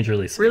 yeah,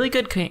 majorly sweet. Really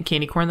good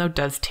candy corn though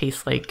does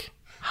taste like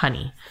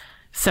honey.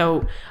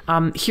 So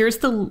here's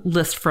the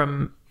list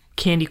from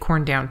candy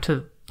corn down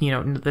to, you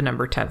know, the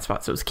number 10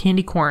 spot. So it was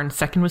candy corn.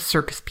 Second was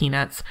Circus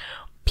Peanuts,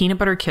 Peanut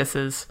Butter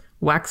Kisses,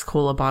 Wax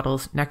Cola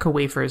bottles, Necco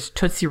wafers,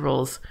 Tootsie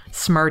Rolls,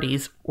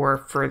 Smarties, or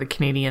for the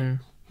Canadian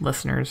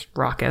listeners,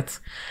 Rockets,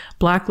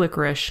 Black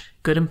Licorice,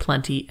 Good and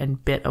Plenty,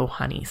 and Bit O'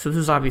 Honey. So this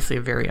is obviously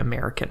a very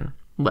American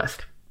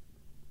list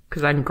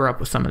because I didn't grow up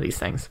with some of these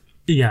things.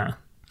 Yeah.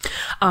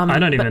 I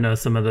don't even know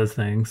some of those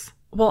things.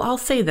 Well, I'll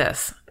say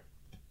this.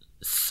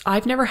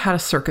 I've never had a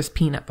circus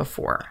peanut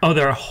before. Oh,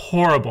 they're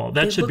horrible.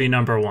 That should be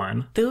number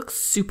one. They look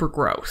super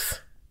gross.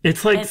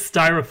 It's like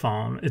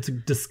styrofoam. It's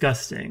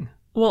disgusting.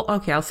 Well,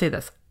 okay, I'll say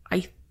this.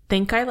 I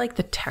think I like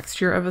the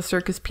texture of a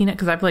circus peanut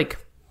because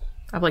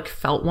I've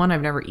felt one.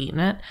 I've never eaten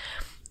it.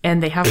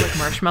 And they have like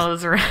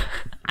marshmallows around.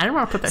 I don't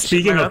want to put that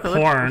Speaking shit in my of mouth.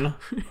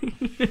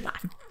 porn, I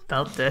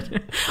felt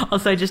it.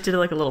 Also, I just did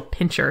like a little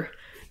pincher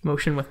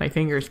motion with my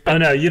fingers. oh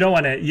no, you don't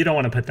want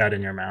to put that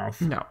in your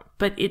mouth. No,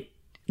 but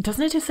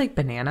doesn't it taste like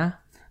banana?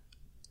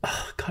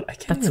 Oh, God, I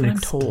can't That's even what I'm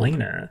told.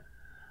 explain it.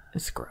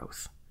 It's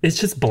gross. it's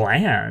just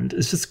bland.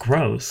 It's just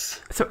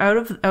gross. So out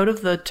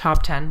of the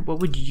top 10, what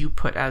would you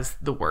put as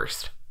the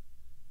worst?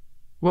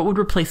 What would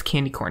replace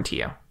candy corn to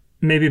you?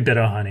 Maybe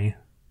Bit-O-Honey.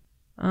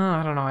 Oh,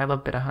 I don't know. I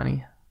love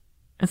Bit-O-Honey.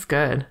 It's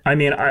good. I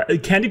mean,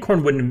 candy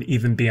corn wouldn't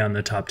even be on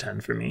the top 10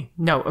 for me.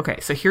 No,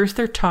 okay. So here's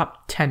their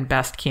top 10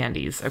 best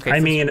candies. Okay. I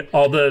so mean,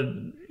 all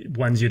the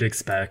ones you'd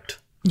expect.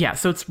 yeah,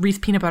 so it's Reese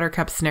Peanut Butter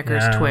Cups,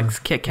 Snickers, Yeah, Twix,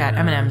 Kit Kat,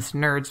 M&M's,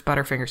 Nerds,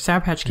 Butterfinger,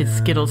 Sour Patch Kids,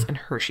 Skittles, and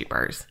Hershey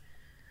bars.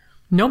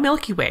 No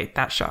Milky Way.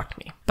 That shocked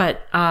me.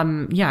 But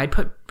yeah,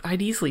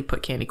 I'd easily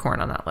put candy corn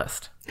on that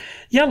list.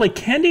 Yeah, like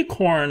candy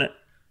corn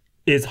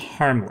is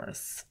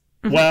harmless.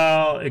 Mm-hmm.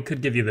 Well, it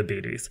could give you the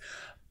booties.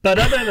 But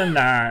other than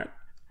that,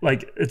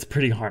 like, it's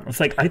pretty harmless.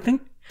 Like, I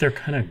think they're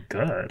kind of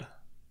good.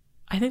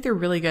 I think they're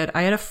really good.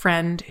 I had a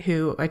friend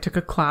who I took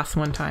a class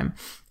one time,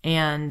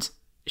 and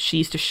she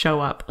used to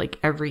show up like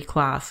every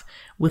class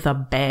with a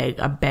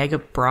bag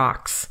of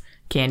Brock's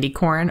candy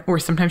corn, or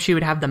sometimes she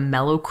would have the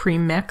mellow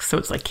cream mix. So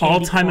it's like candy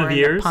All time corn, of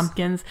years? the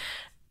pumpkins.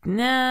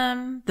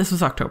 Nah, this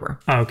was October.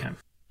 Oh, okay.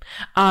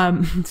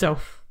 So,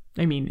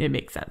 I mean, it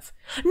makes sense.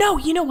 No,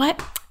 you know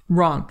what?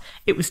 Wrong.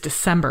 It was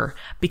December,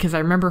 because I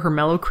remember her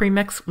mellow cream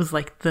mix was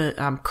like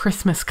the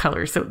Christmas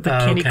colors. So the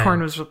candy okay.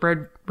 corn was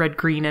red,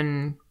 green,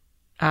 and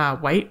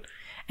white.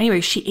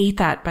 Anyway, she ate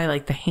that by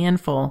like the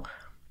handful,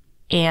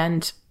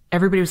 and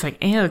everybody was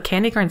like, ew,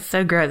 candy corn's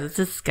so gross. It's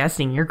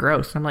disgusting. You're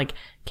gross. And I'm like,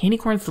 candy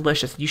corn's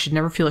delicious. You should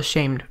never feel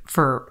ashamed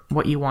for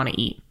what you want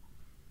to eat.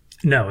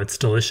 No, it's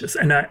delicious.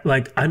 And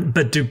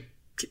but do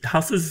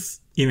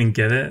houses even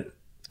give it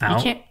out?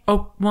 You can't.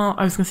 Oh, well,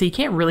 I was going to say, you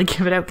can't really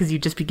give it out because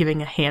you'd just be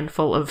giving a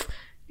handful of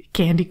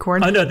candy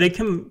corn. Oh, no, they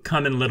can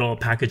come in little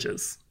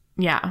packages.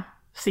 Yeah.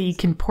 So you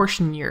can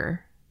portion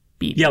your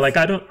beats. Yeah, like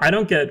I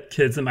don't get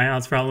kids in my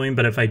house for Halloween,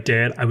 but if I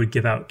did, I would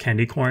give out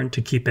candy corn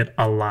to keep it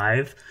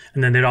alive,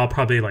 and then they'd all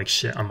probably like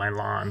shit on my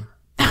lawn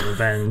for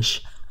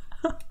revenge.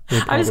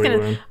 I was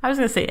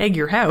gonna say egg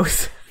your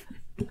house.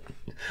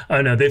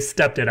 Oh no, they've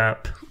stepped it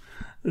up.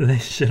 They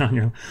shit on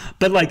you.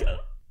 But like,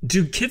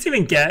 do kids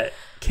even get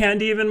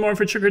candy even more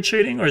for trick or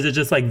treating, or is it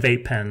just like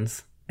vape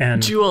pens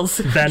and Jewels,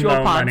 Venmo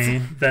Jewel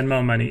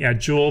pods. money, yeah,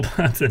 Jewel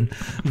pods and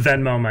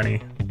Venmo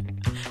money,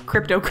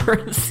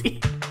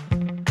 Cryptocurrency.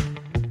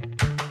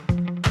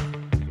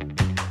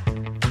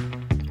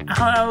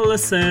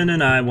 Allison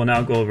and I will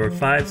now go over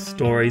 5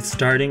 stories,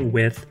 starting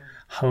with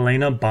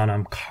Helena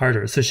Bonham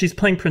Carter. So she's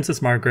playing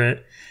Princess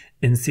Margaret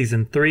in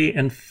season 3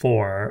 and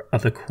 4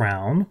 of The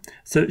Crown.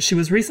 So she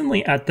was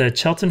recently at the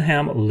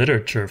Cheltenham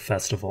Literature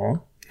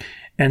Festival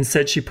and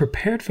said she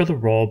prepared for the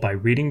role by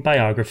reading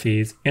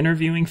biographies,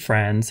 interviewing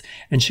friends,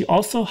 and she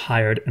also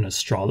hired an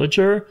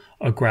astrologer,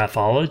 a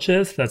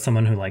graphologist, that's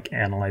someone who like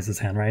analyzes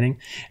handwriting,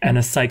 and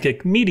a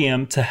psychic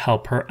medium to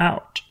help her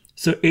out.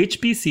 So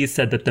HBC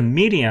said that the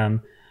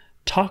medium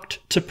talked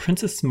to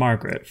Princess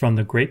Margaret from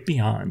the great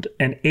beyond,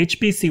 and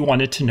HBC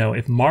wanted to know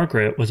if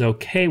Margaret was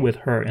okay with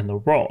her in the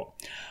role.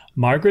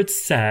 Margaret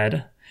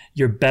said,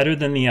 "You're better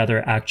than the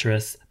other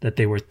actress that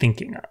they were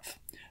thinking of."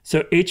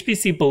 So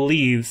HBC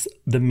believes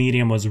the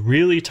medium was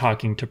really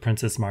talking to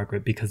Princess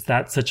Margaret because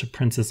that's such a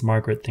Princess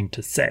Margaret thing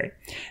to say.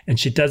 And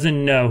she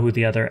doesn't know who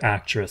the other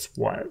actress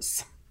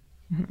was.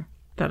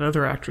 That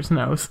other actress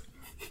knows.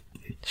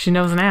 She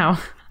knows now.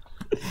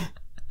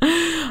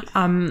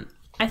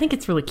 I think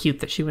it's really cute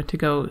that she went to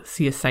go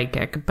see a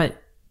psychic,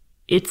 but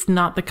it's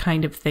not the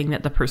kind of thing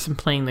that the person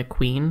playing the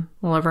queen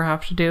will ever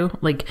have to do.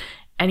 Like,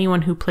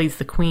 anyone who plays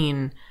the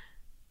queen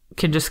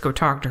can just go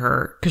talk to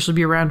her, because she'll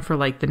be around for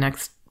like the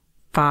next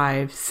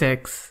 5,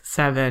 6,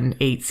 7,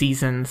 8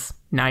 seasons,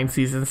 9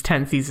 seasons,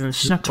 10 seasons.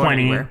 She's not going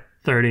 20, anywhere.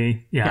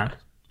 30, yeah.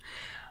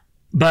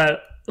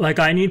 But like,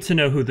 I need to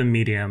know who the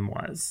medium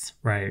was,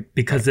 right?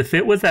 Because if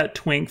it was that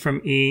twink from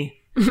E,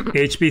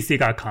 HBC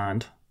got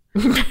conned.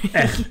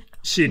 And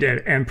she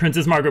did. And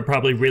Princess Margaret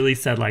probably really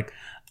said, like,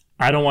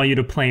 I don't want you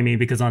to play me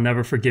because I'll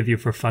never forgive you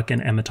for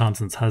fucking Emma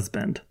Thompson's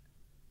husband.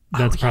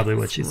 That's probably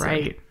what she said.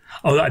 Right.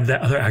 Oh,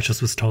 the other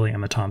actress was totally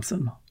Emma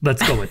Thompson.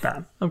 Let's go with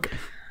that. Okay.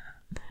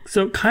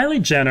 So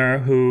Kylie Jenner,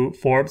 who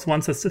Forbes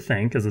wants us to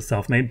think is a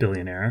self-made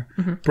billionaire,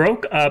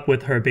 broke up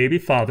with her baby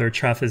father,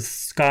 Travis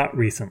Scott,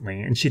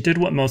 recently. And she did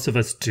what most of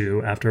us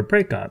do after a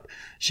breakup.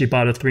 She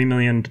bought a $3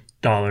 million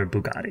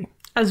Bugatti.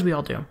 As we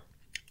all do.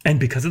 And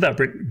because of that,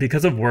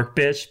 because of Work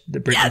Bitch, the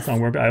Britney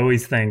song Work Bitch, I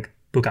always think,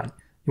 Bugatti.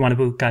 You want a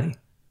Bugatti?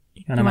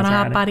 You want a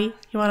hot body?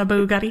 You want a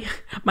Bugatti?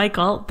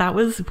 Michael, that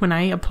was when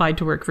I applied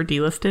to work for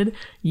Delisted.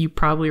 You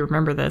probably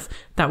remember this.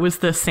 That was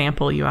the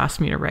sample you asked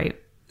me to write.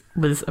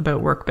 Was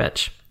about Work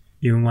Bitch.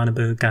 You want a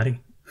Bugatti?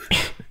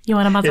 You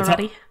want a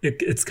Maserati?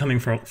 It's coming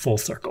from full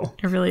circle.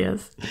 It really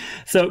is.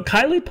 So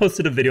Kylie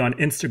posted a video on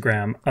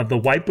Instagram of the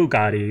white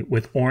Bugatti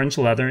with orange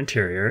leather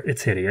interior.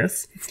 It's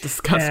hideous. It's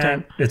disgusting.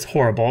 And it's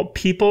horrible.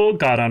 People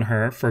got on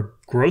her for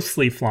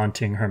grossly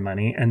flaunting her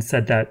money and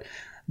said that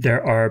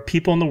there are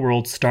people in the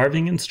world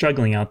starving and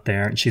struggling out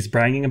there, and she's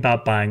bragging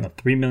about buying a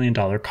 $3 million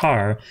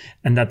car,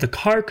 and that the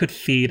car could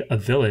feed a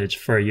village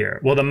for a year.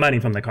 Well, the money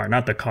from the car,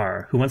 not the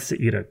car. Who wants to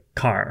eat a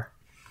car?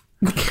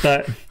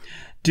 But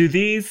do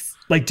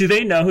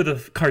they know who the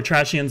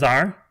Kardashians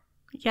are?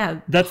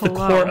 Yeah. That's the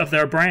hello. core of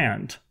their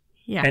brand.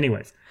 Yeah.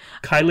 Anyways,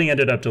 Kylie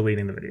ended up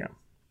deleting the video.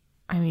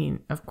 I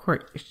mean, of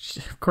course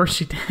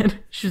she did.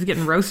 She was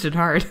getting roasted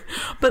hard.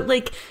 But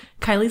like,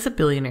 Kylie's a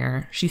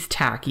billionaire. She's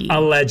tacky.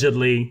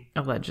 Allegedly.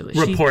 Reportedly.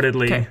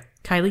 Reportedly.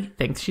 Kylie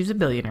thinks she's a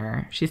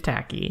billionaire. She's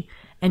tacky.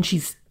 And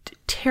she's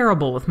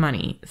terrible with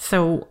money.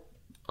 So,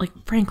 like,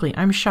 frankly,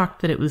 I'm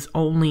shocked that it was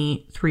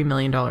only $3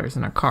 million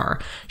in a car.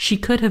 She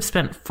could have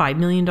spent $5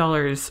 million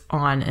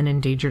on an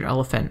endangered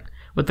elephant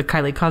with the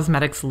Kylie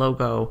Cosmetics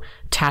logo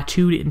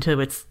tattooed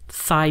into its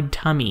side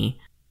tummy.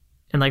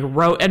 And like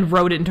wrote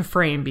it into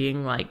frame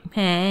being like,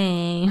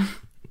 hey.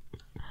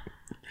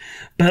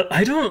 But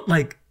I don't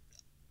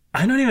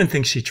even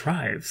think she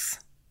drives.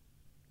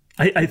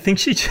 I think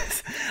she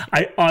just,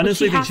 I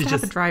honestly think she has to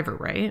just have a driver,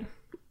 right?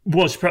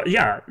 Well,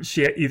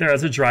 she either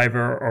has a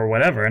driver or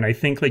whatever. And I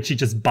think like she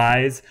just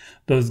buys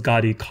those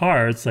gaudy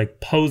cars, like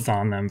pose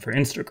on them for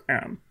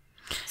Instagram.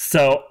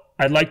 So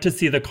I'd like to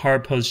see the car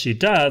pose she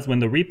does when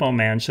the repo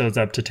man shows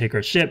up to take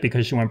her shit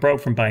because she went broke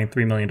from buying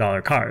 $3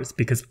 million cars.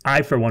 Because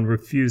I, for one,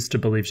 refuse to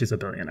believe she's a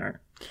billionaire.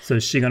 So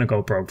is she going to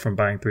go broke from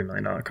buying $3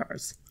 million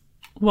cars?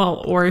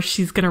 Well, or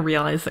she's going to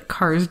realize that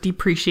cars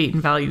depreciate in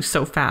value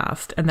so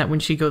fast and that when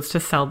she goes to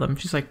sell them,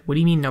 she's like, what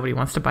do you mean nobody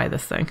wants to buy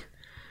this thing?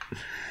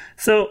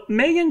 So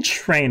Meghan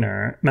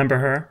Trainor, remember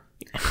her?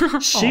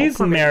 She's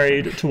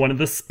married to one of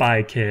the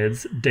Spy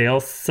Kids,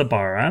 Dale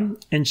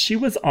Sabara, and she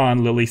was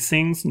on Lily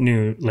Singh's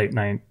new late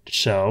night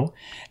show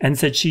and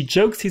said she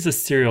jokes he's a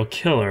serial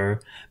killer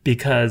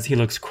because he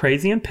looks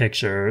crazy in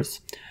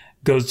pictures,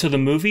 goes to the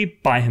movie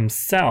by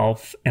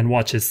himself and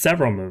watches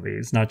several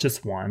movies, not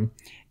just one,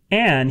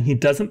 and he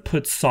doesn't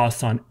put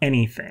sauce on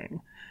anything.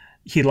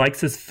 He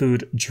likes his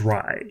food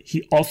dry.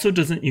 He also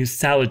doesn't use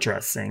salad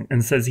dressing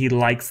and says he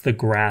likes the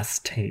grass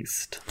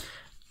taste.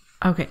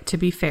 Okay, to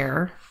be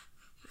fair,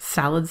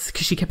 salads,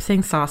 because she kept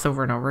saying sauce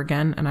over and over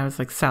again, and I was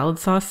like, salad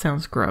sauce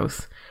sounds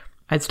gross.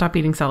 I'd stop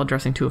eating salad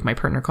dressing too if my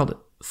partner called it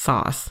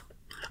sauce.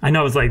 I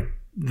know, it was like,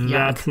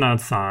 that's not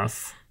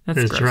sauce.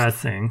 That's gross.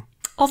 Dressing.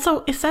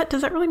 Also, does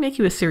that really make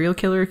you a serial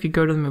killer if you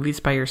go to the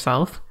movies by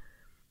yourself?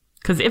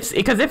 Because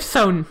if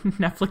so,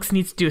 Netflix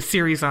needs to do a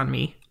series on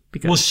me.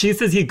 Well, she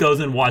says he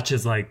goes and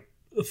watches like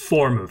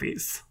 4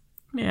 movies.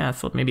 Yeah,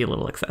 so maybe a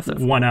little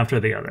excessive. One after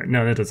the other.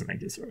 No, that doesn't make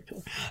you a serial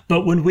killer.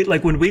 But when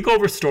we go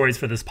over stories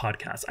for this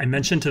podcast, I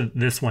mentioned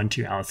this one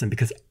to you, Allison,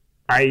 because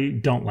I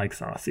don't like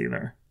sauce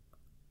either.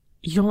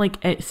 You don't like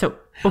so?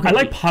 Okay. I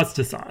like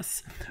pasta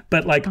sauce,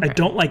 but like okay. I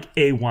don't like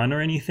A1 or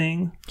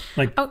anything.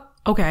 Like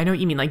okay, I know what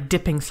you mean, like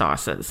dipping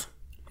sauces,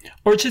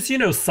 or just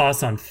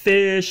sauce on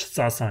fish,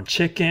 sauce on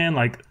chicken.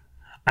 Like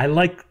I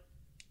like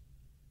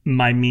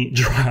my meat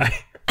dry.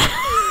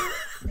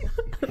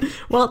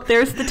 Well,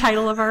 there's the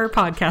title of our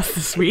podcast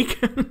this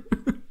week.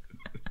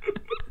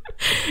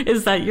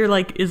 Is that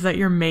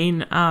your main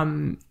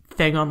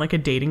thing on like a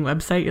dating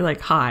website? You're like,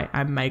 hi,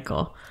 I'm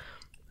Michael.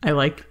 I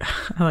like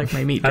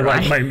my meat dry. I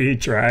like my meat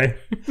dry.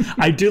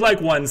 I do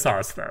like one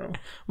sauce though.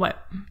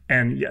 What?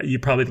 And yeah, you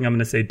probably think I'm going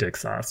to say dick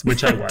sauce,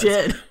 which I was.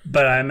 Did.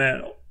 But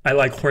I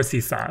like horsey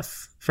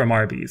sauce from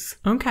Arby's.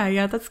 Okay,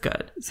 yeah, that's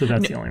good. So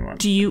that's the only one.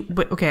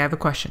 Okay, I have a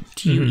question.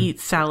 Do you eat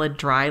salad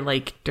dry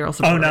like Daryl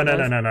Sabara?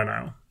 Oh,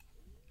 no.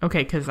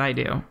 Okay, because I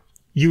do.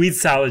 You eat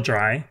salad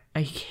dry?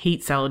 I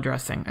hate salad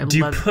dressing. I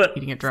love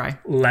eating it dry.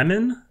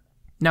 Lemon?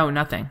 No,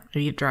 nothing. I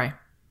eat it dry.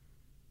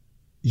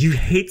 You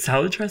hate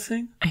salad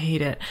dressing? I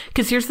hate it.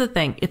 Because here's the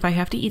thing. If I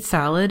have to eat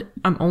salad,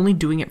 I'm only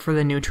doing it for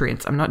the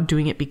nutrients. I'm not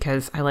doing it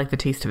because I like the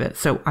taste of it.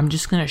 So I'm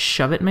just going to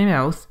shove it in my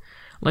mouth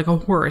like a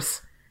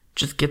horse,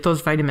 just get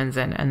those vitamins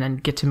in, and then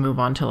get to move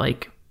on to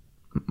like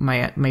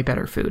my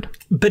better food.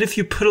 But if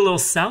you put a little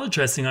salad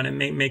dressing on it,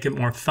 make it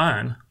more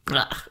fun.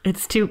 Ugh,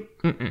 it's too...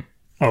 Mm-mm.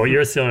 Oh,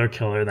 you're a serial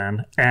killer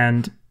then.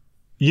 And,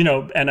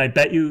 and I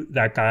bet you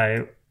that guy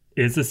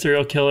is a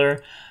serial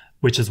killer,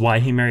 which is why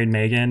he married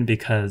Meghan,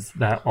 because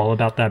that All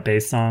About That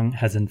bass song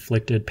has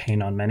inflicted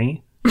pain on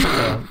many.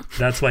 So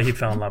that's why he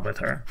fell in love with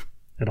her.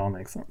 It all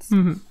makes sense.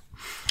 Mm-hmm.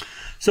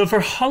 So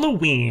for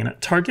Halloween,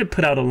 Target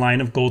put out a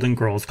line of Golden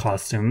Girls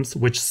costumes,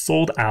 which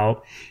sold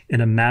out in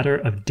a matter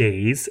of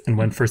days and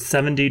went for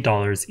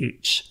 $70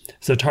 each.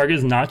 So Target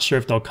is not sure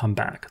if they'll come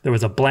back. There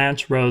was a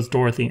Blanche, Rose,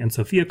 Dorothy, and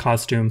Sophia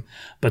costume,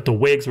 but the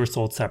wigs were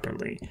sold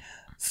separately.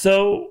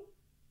 So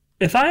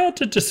if I had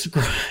to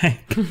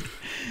describe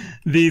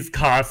these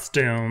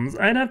costumes,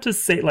 I'd have to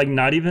say like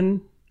not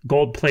even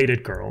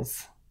gold-plated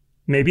girls.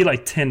 Maybe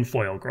like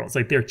tinfoil girls.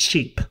 Like they're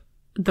cheap.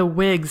 The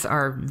wigs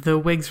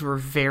were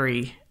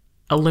very...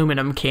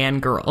 aluminum can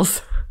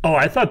girls. Oh,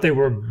 I thought they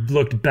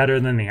looked better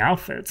than the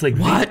outfits. Like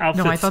what? These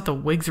outfits, no, I thought the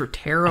wigs were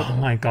terrible. Oh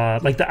my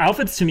god! Like the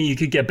outfits to me, you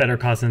could get better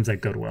costumes at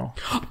Goodwill.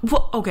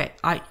 Well, okay,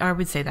 I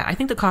would say that. I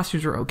think the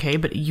costumes were okay,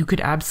 but you could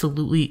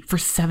absolutely for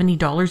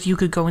 $70 you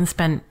could go and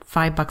spend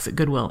 $5 at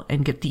Goodwill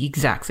and get the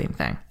exact same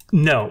thing.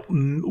 No,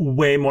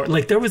 way more.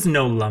 Like there was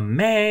no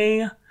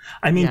lame.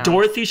 I mean, yeah.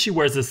 Dorothy, she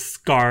wears a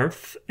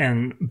scarf,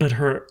 but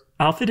her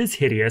outfit is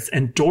hideous,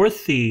 and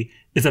Dorothy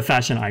is a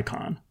fashion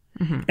icon.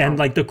 Mm-hmm. And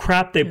like the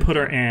crap they put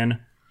her in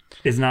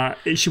is not,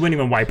 she wouldn't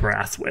even wipe her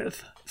ass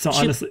with. So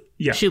honestly,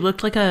 yeah. She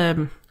looked like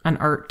an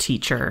art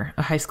teacher,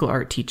 a high school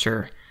art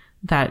teacher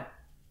that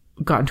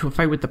got into a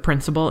fight with the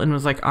principal and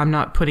was like, I'm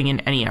not putting in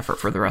any effort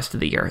for the rest of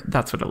the year.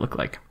 That's what it looked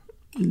like.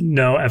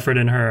 No effort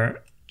in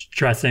her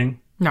dressing.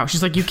 No,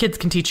 she's like, you kids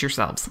can teach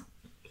yourselves.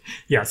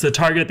 Yeah, so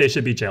Target, they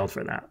should be jailed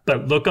for that.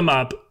 But look them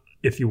up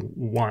if you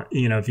want,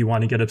 if you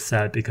want to get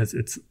upset because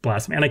it's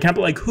blasphemy. And I can't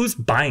believe, like, who's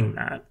buying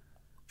that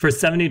for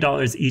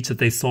 $70 each that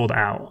they sold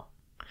out?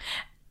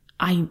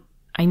 I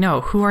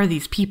know. Who are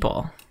these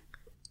people?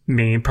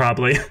 Me,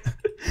 probably.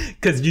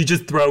 Because you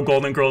just throw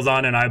Golden Girls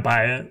on and I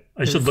buy it.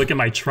 I should look in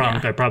my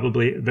trunk. Yeah.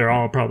 They're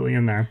all probably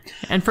in there.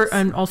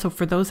 And also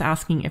for those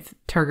asking if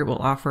Target will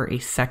offer a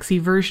sexy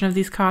version of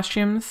these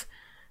costumes,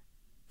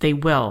 they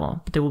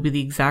will, but they will be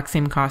the exact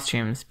same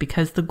costumes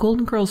because the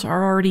Golden Girls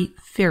are already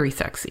very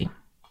sexy.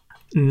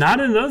 Not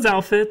in those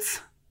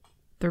outfits.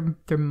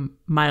 They're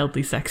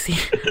mildly sexy.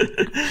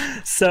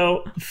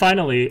 So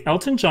finally,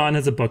 Elton John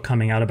has a book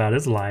coming out about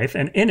his life,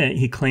 and in it,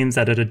 he claims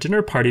that at a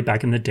dinner party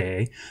back in the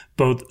day,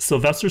 both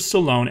Sylvester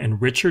Stallone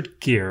and Richard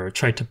Gere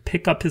tried to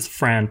pick up his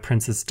friend,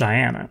 Princess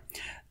Diana.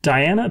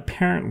 Diana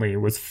apparently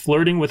was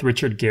flirting with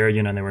Richard Gere,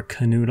 they were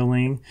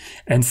canoodling,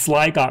 and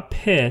Sly got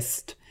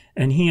pissed,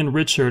 and he and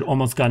Richard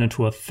almost got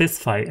into a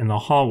fist fight in the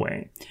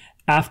hallway.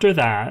 After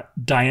that,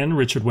 Diana and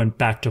Richard went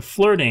back to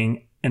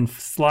flirting, and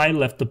Sly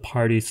left the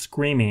party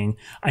screaming,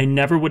 I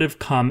never would have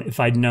come if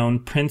I'd known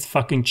Prince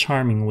fucking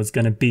Charming was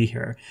going to be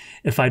here.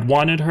 If I'd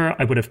wanted her,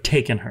 I would have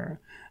taken her.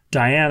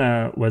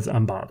 Diana was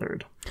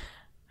unbothered.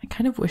 I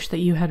kind of wish that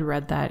you had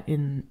read that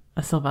in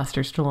a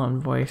Sylvester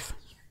Stallone voice.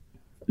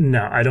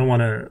 No, I don't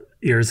want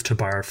ears to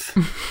barf.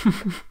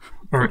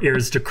 Or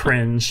ears to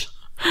cringe.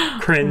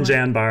 Cringe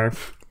and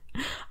barf.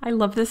 I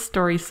love this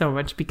story so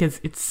much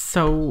because it's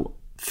so...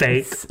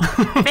 Fake.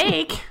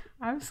 Fake?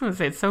 I was going to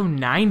say it's so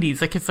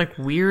 90s. Like, it's like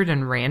weird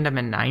and random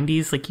in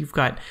 90s. Like, you've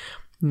got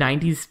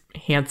 90s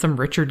handsome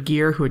Richard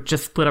Gere who had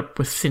just split up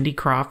with Cindy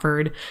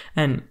Crawford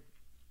and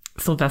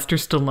Sylvester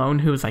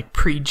Stallone who was like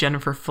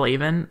pre-Jennifer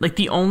Flavin. Like,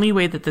 the only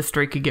way that this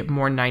story could get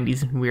more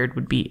 90s and weird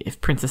would be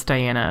if Princess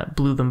Diana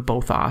blew them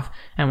both off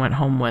and went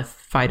home with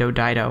Fido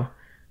Dido,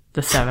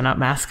 the 7-Up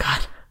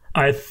mascot.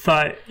 I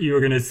thought you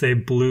were going to say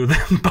blew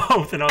them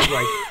both. And I was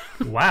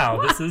like,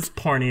 wow, this is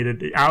porny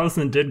today.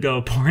 Allison did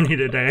go porny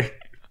today.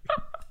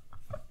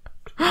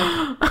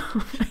 Oh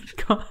my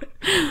god.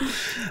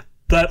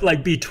 But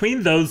like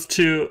between those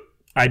two,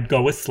 I'd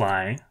go with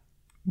Sly.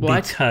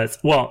 What? Because,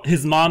 well,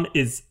 his mom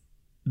is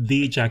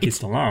the Jackie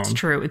Stallone.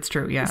 It's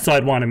true, yeah. So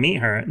I'd want to meet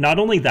her. Not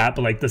only that,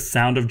 but like the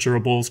sound of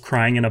gerbils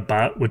crying in a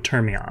butt would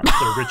turn me on.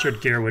 So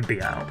Richard Gere would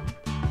be out.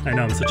 I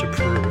know I'm such a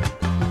prude.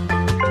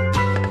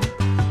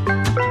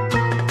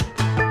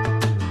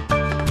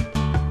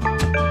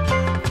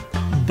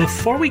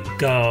 Before we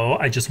go,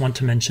 I just want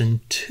to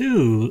mention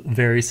 2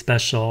 very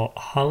special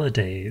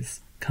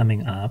holidays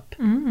coming up.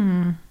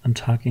 I'm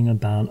talking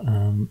about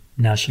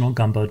National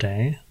Gumbo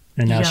Day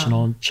and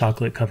National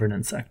Chocolate Covered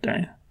Insect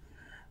Day.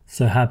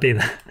 So happy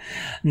that...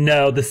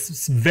 No,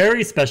 this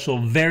very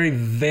special, very,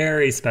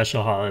 very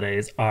special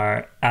holidays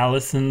are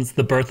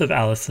the birth of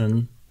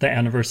Allison, the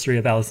anniversary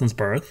of Allison's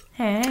birth.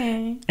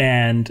 Hey.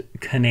 And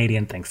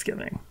Canadian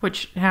Thanksgiving.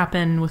 Which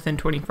happen within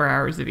 24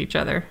 hours of each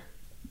other.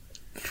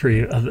 For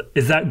you,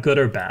 is that good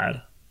or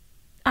bad?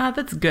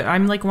 That's good.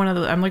 I'm like one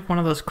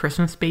of those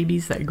Christmas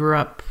babies that grew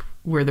up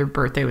where their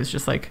birthday was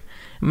just like,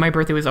 my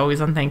birthday was always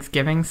on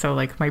Thanksgiving, so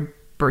like my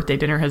birthday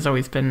dinner has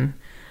always been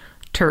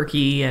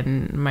turkey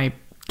and my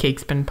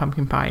cake's been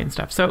pumpkin pie and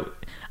stuff. So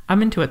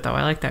I'm into it though.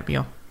 I like that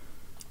meal.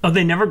 Oh,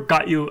 they never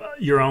got you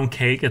your own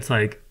cake? It's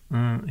like,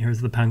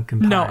 here's the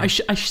pumpkin pie. No, I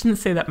shouldn't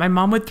say that. My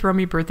mom would throw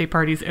me birthday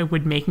parties and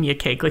would make me a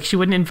cake. Like, she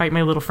wouldn't invite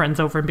my little friends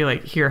over and be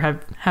like, here,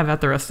 have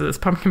at the rest of this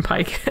pumpkin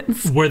pie,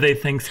 kids. Were they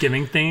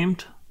Thanksgiving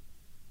themed?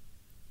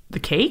 The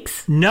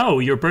cakes? No,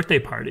 your birthday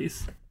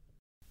parties.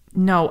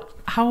 No.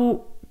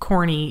 How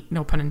corny,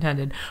 no pun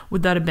intended,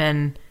 would that have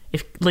been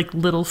if like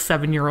little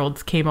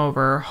 7-year-olds came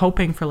over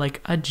hoping for like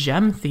a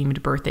gem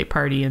themed birthday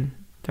party and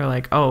they're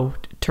like, oh,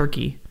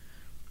 turkey.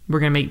 We're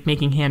going to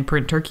making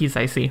handprint turkeys,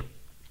 I see.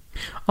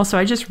 Also,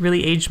 I just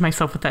really aged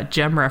myself with that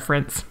gem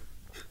reference.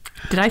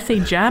 Did I say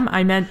gem?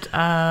 I meant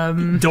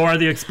Dora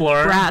the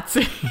Explorer. Rats.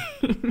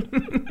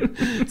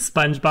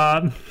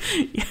 SpongeBob.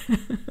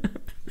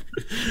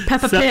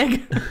 Peppa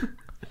Pig.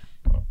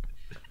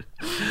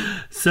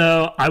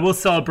 So I will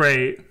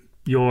celebrate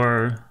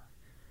your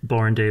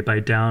born day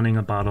by downing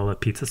a bottle of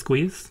Pizza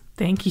Squeeze.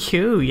 Thank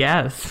you.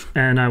 Yes.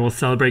 And I will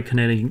celebrate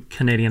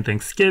Canadian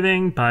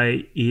Thanksgiving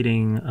by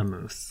eating a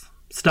moose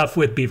stuffed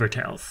with beaver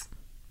tails.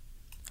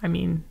 I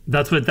mean,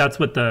 that's what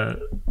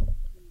the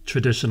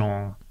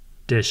traditional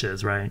dish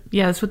is, right?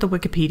 Yeah, that's what the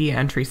Wikipedia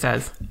entry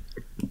says.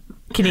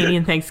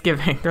 Canadian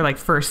Thanksgiving. They're like,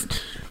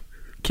 first,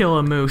 kill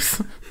a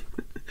moose.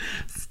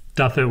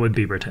 Stuff it with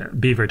beaver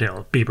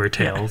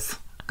tails. Yeah.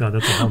 God,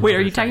 that's a whole Wait,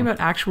 are you talking about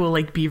actual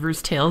like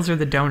beaver's tails or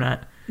the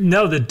donut?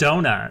 No, the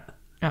donut.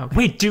 Oh, okay.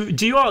 Wait,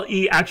 do you all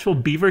eat actual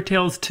beaver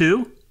tails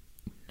too?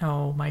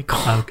 No,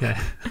 Michael. Okay.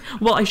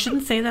 Well, I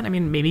shouldn't say that. I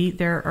mean, maybe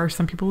there are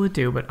some people that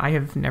do, but I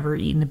have never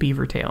eaten a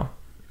beaver tail.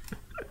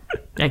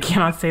 I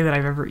cannot say that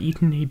I've ever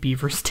eaten a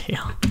beaver's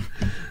tail.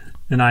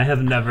 And I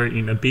have never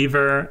eaten a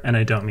beaver, and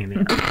I don't mean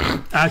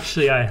the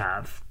Actually, I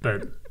have,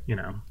 but, you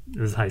know, it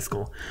was high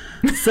school.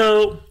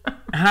 So,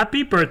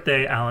 happy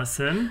birthday,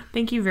 Allison.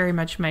 Thank you very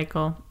much,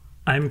 Michael.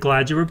 I'm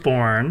glad you were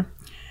born.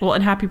 Well,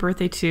 and happy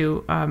birthday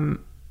to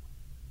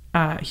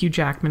Hugh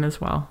Jackman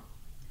as well.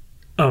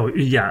 Oh,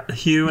 yeah.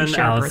 Hugh and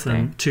share a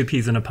Allison, birthday. 2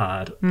 peas in a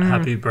pod.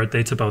 Happy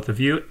birthday to both of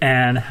you,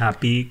 and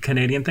happy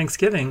Canadian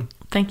Thanksgiving.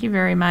 Thank you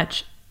very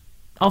much.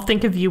 I'll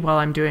think of you while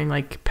I'm doing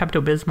like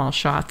Pepto-Bismol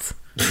shots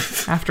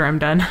after I'm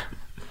done.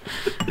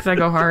 Because I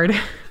go hard.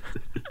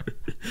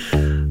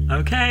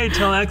 Okay,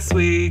 till next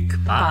week.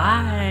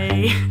 Bye.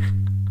 Bye.